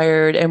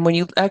inspired. And when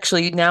you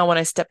actually now when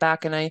I step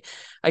back and I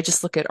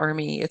just look at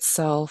Army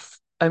itself,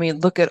 I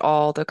mean, look at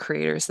all the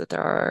creators that there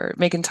are.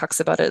 Megan talks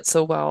about it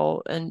so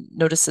well and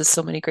notices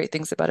so many great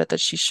things about it that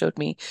she showed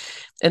me.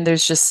 And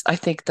there's just, I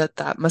think that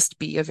that must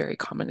be a very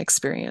common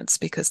experience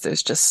because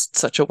there's just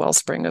such a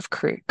wellspring of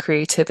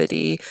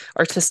creativity,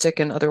 artistic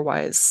and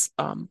otherwise,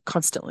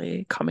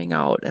 constantly coming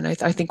out. And I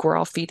think we're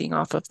all feeding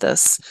off of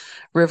this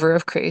river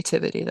of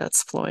creativity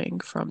that's flowing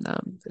from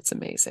them. It's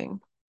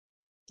amazing.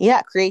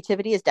 Yeah,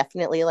 creativity is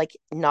definitely like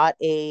not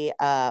a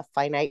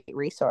finite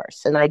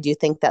resource. And I do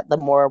think that the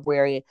more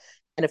we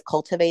kind of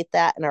cultivate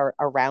that and are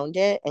around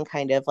it and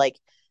kind of like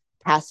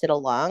pass it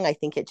along, I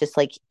think it just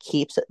like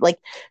keeps it like,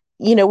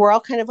 we're all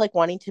kind of like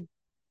wanting to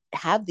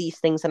have these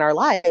things in our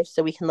lives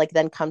so we can like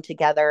then come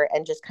together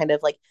and just kind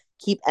of like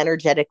keep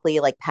energetically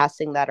like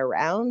passing that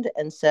around.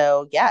 And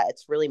so yeah,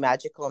 it's really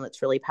magical and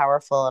it's really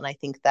powerful. And I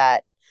think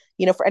that,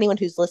 for anyone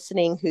who's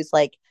listening who's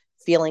like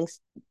feeling,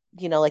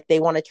 like they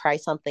want to try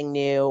something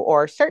new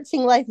or start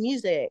singing live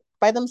music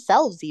by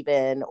themselves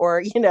even,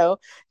 or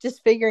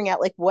just figuring out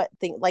like what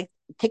thing, like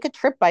take a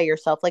trip by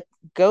yourself, like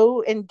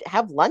go and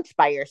have lunch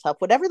by yourself,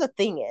 whatever the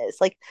thing is,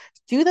 like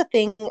do the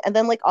thing and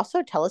then like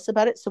also tell us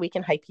about it so we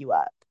can hype you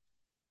up,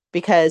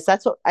 because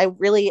that's what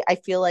I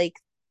feel like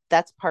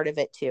that's part of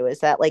it too, is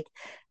that like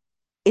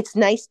it's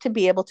nice to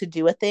be able to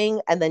do a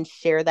thing and then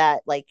share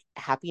that like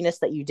happiness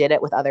that you did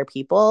it with other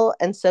people.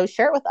 And so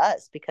share it with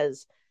us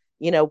because,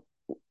 you know,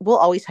 we'll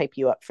always hype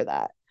you up for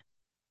that.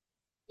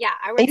 Yeah,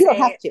 I And would you don't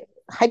say, have to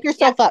hype yeah,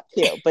 yourself up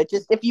too, but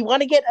just if you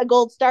want to get a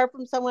gold star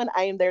from someone,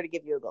 I am there to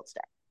give you a gold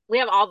star. we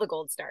have all the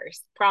gold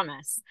stars,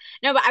 promise.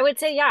 No, but I would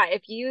say, yeah,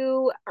 if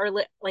you are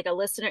like a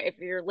listener, if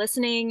you're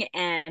listening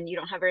and you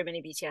don't have very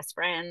many BTS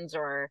friends,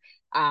 or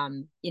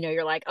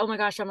you're like, oh my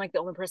gosh, I'm like the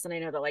only person I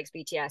know that likes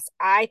BTS.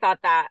 I thought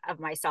that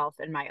of myself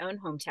in my own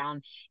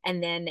hometown.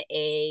 And then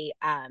a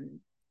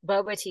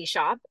boba tea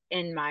shop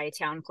in my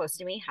town close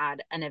to me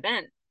had an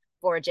event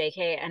for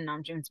JK and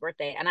Namjoon's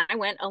birthday. And I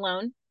went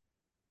alone.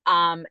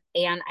 And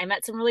I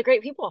met some really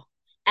great people,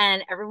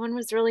 and everyone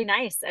was really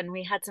nice, and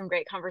we had some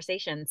great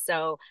conversations.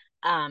 So,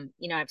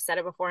 I've said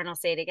it before and I'll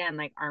say it again,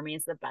 like Army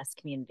is the best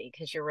community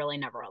because you're really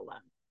never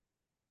alone,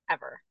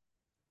 ever.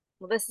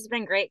 Well, this has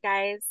been great,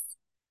 guys.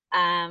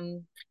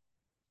 Um,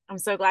 I'm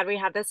so glad we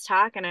had this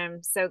talk, and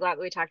I'm so glad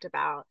we talked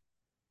about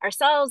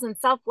ourselves and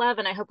self-love.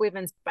 And I hope we've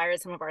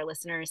inspired some of our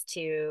listeners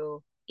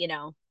to,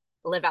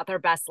 live out their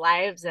best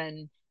lives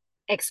and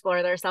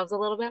explore themselves a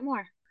little bit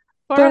more.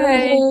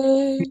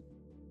 Hooray!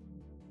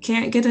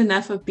 Can't get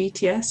enough of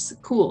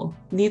BTS? Cool.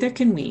 Neither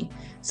can we.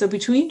 So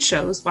between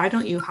shows, why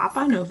don't you hop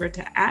on over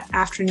to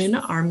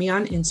 @AfternoonArmy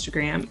on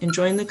Instagram and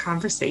join the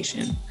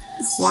conversation.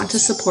 Want to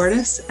support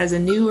us as a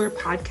newer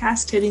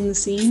podcast hitting the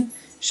scene?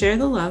 Share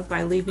the love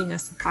by leaving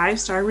us a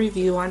 5-star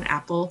review on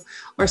Apple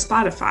or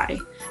Spotify.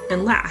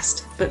 And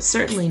last, but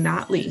certainly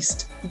not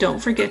least, don't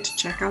forget to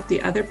check out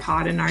the other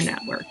pod in our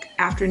network,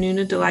 Afternoon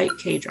of Delight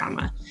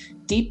K-Drama.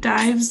 Deep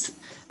dives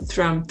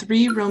from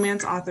 3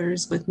 romance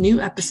authors with new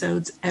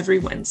episodes every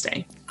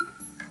Wednesday.